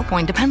 Enrollment in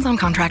WellPoint depends on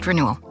contract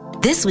renewal.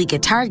 This week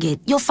at Target,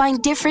 you'll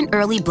find different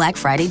early Black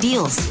Friday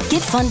deals.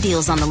 Get fun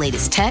deals on the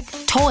latest tech,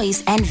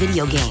 toys, and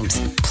video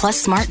games.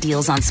 Plus smart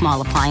deals on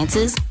small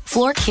appliances,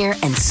 floor care,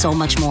 and so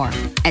much more.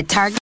 At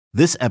Target.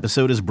 This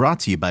episode is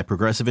brought to you by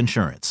Progressive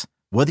Insurance.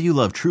 Whether you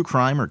love true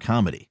crime or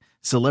comedy,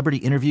 celebrity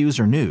interviews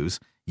or news,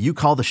 you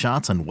call the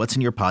shots on what's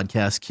in your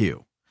podcast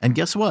queue. And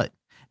guess what?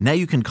 Now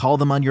you can call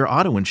them on your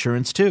auto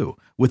insurance too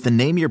with the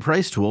Name Your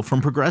Price tool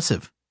from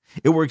Progressive.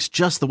 It works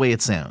just the way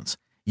it sounds.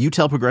 You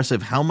tell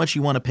Progressive how much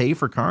you want to pay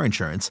for car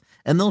insurance,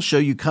 and they'll show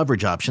you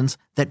coverage options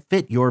that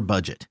fit your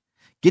budget.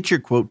 Get your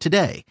quote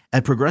today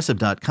at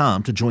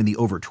Progressive.com to join the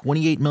over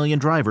 28 million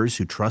drivers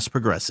who trust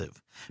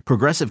Progressive.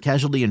 Progressive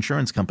Casualty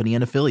Insurance Company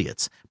and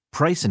Affiliates.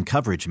 Price and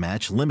coverage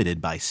match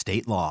limited by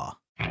state law.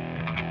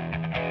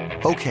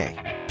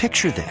 Okay,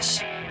 picture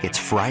this. It's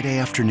Friday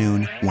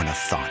afternoon when a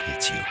thought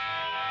hits you.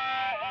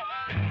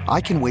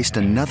 I can waste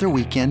another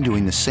weekend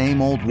doing the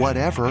same old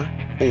whatever,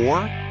 or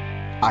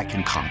I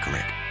can conquer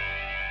it.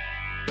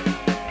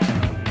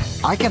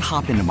 I can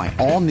hop into my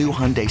all-new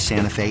Hyundai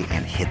Santa Fe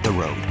and hit the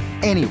road.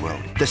 Any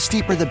road. The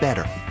steeper, the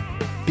better.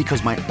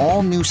 Because my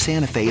all-new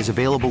Santa Fe is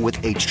available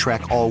with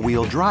H-Track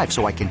all-wheel drive,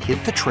 so I can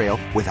hit the trail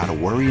without a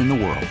worry in the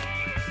world.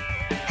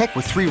 Heck,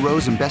 with 3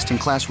 rows and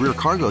best-in-class rear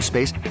cargo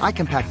space, I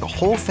can pack the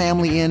whole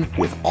family in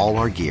with all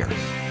our gear.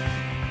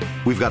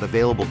 We've got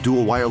available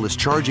dual wireless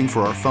charging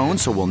for our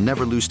phones, so we'll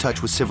never lose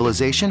touch with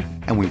civilization,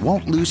 and we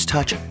won't lose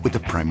touch with the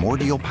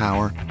primordial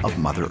power of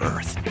Mother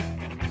Earth.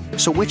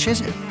 So which is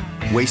it?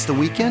 Waste the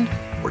weekend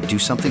or do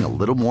something a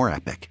little more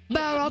epic?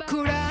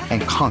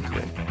 And conquer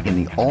it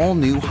in the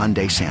all-new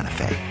Hyundai Santa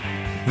Fe.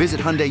 Visit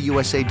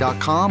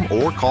HyundaiUSA.com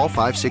or call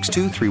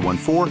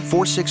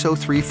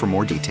 562-314-4603 for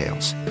more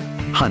details.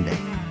 Hyundai,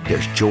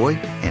 there's joy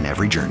in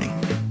every journey.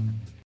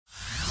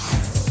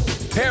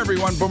 Hey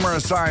everyone, Boomer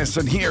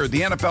Esiason here.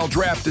 The NFL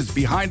Draft is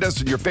behind us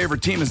and your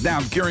favorite team is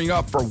now gearing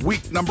up for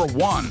week number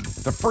 1.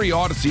 The free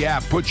Odyssey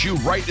app puts you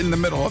right in the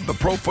middle of the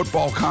pro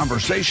football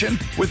conversation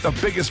with the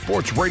biggest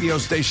sports radio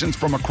stations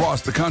from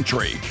across the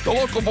country. The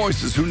local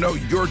voices who know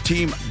your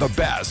team the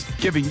best,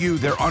 giving you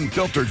their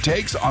unfiltered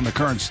takes on the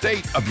current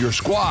state of your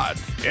squad.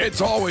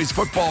 It's always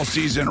football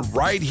season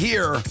right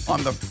here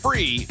on the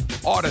free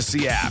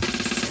Odyssey app.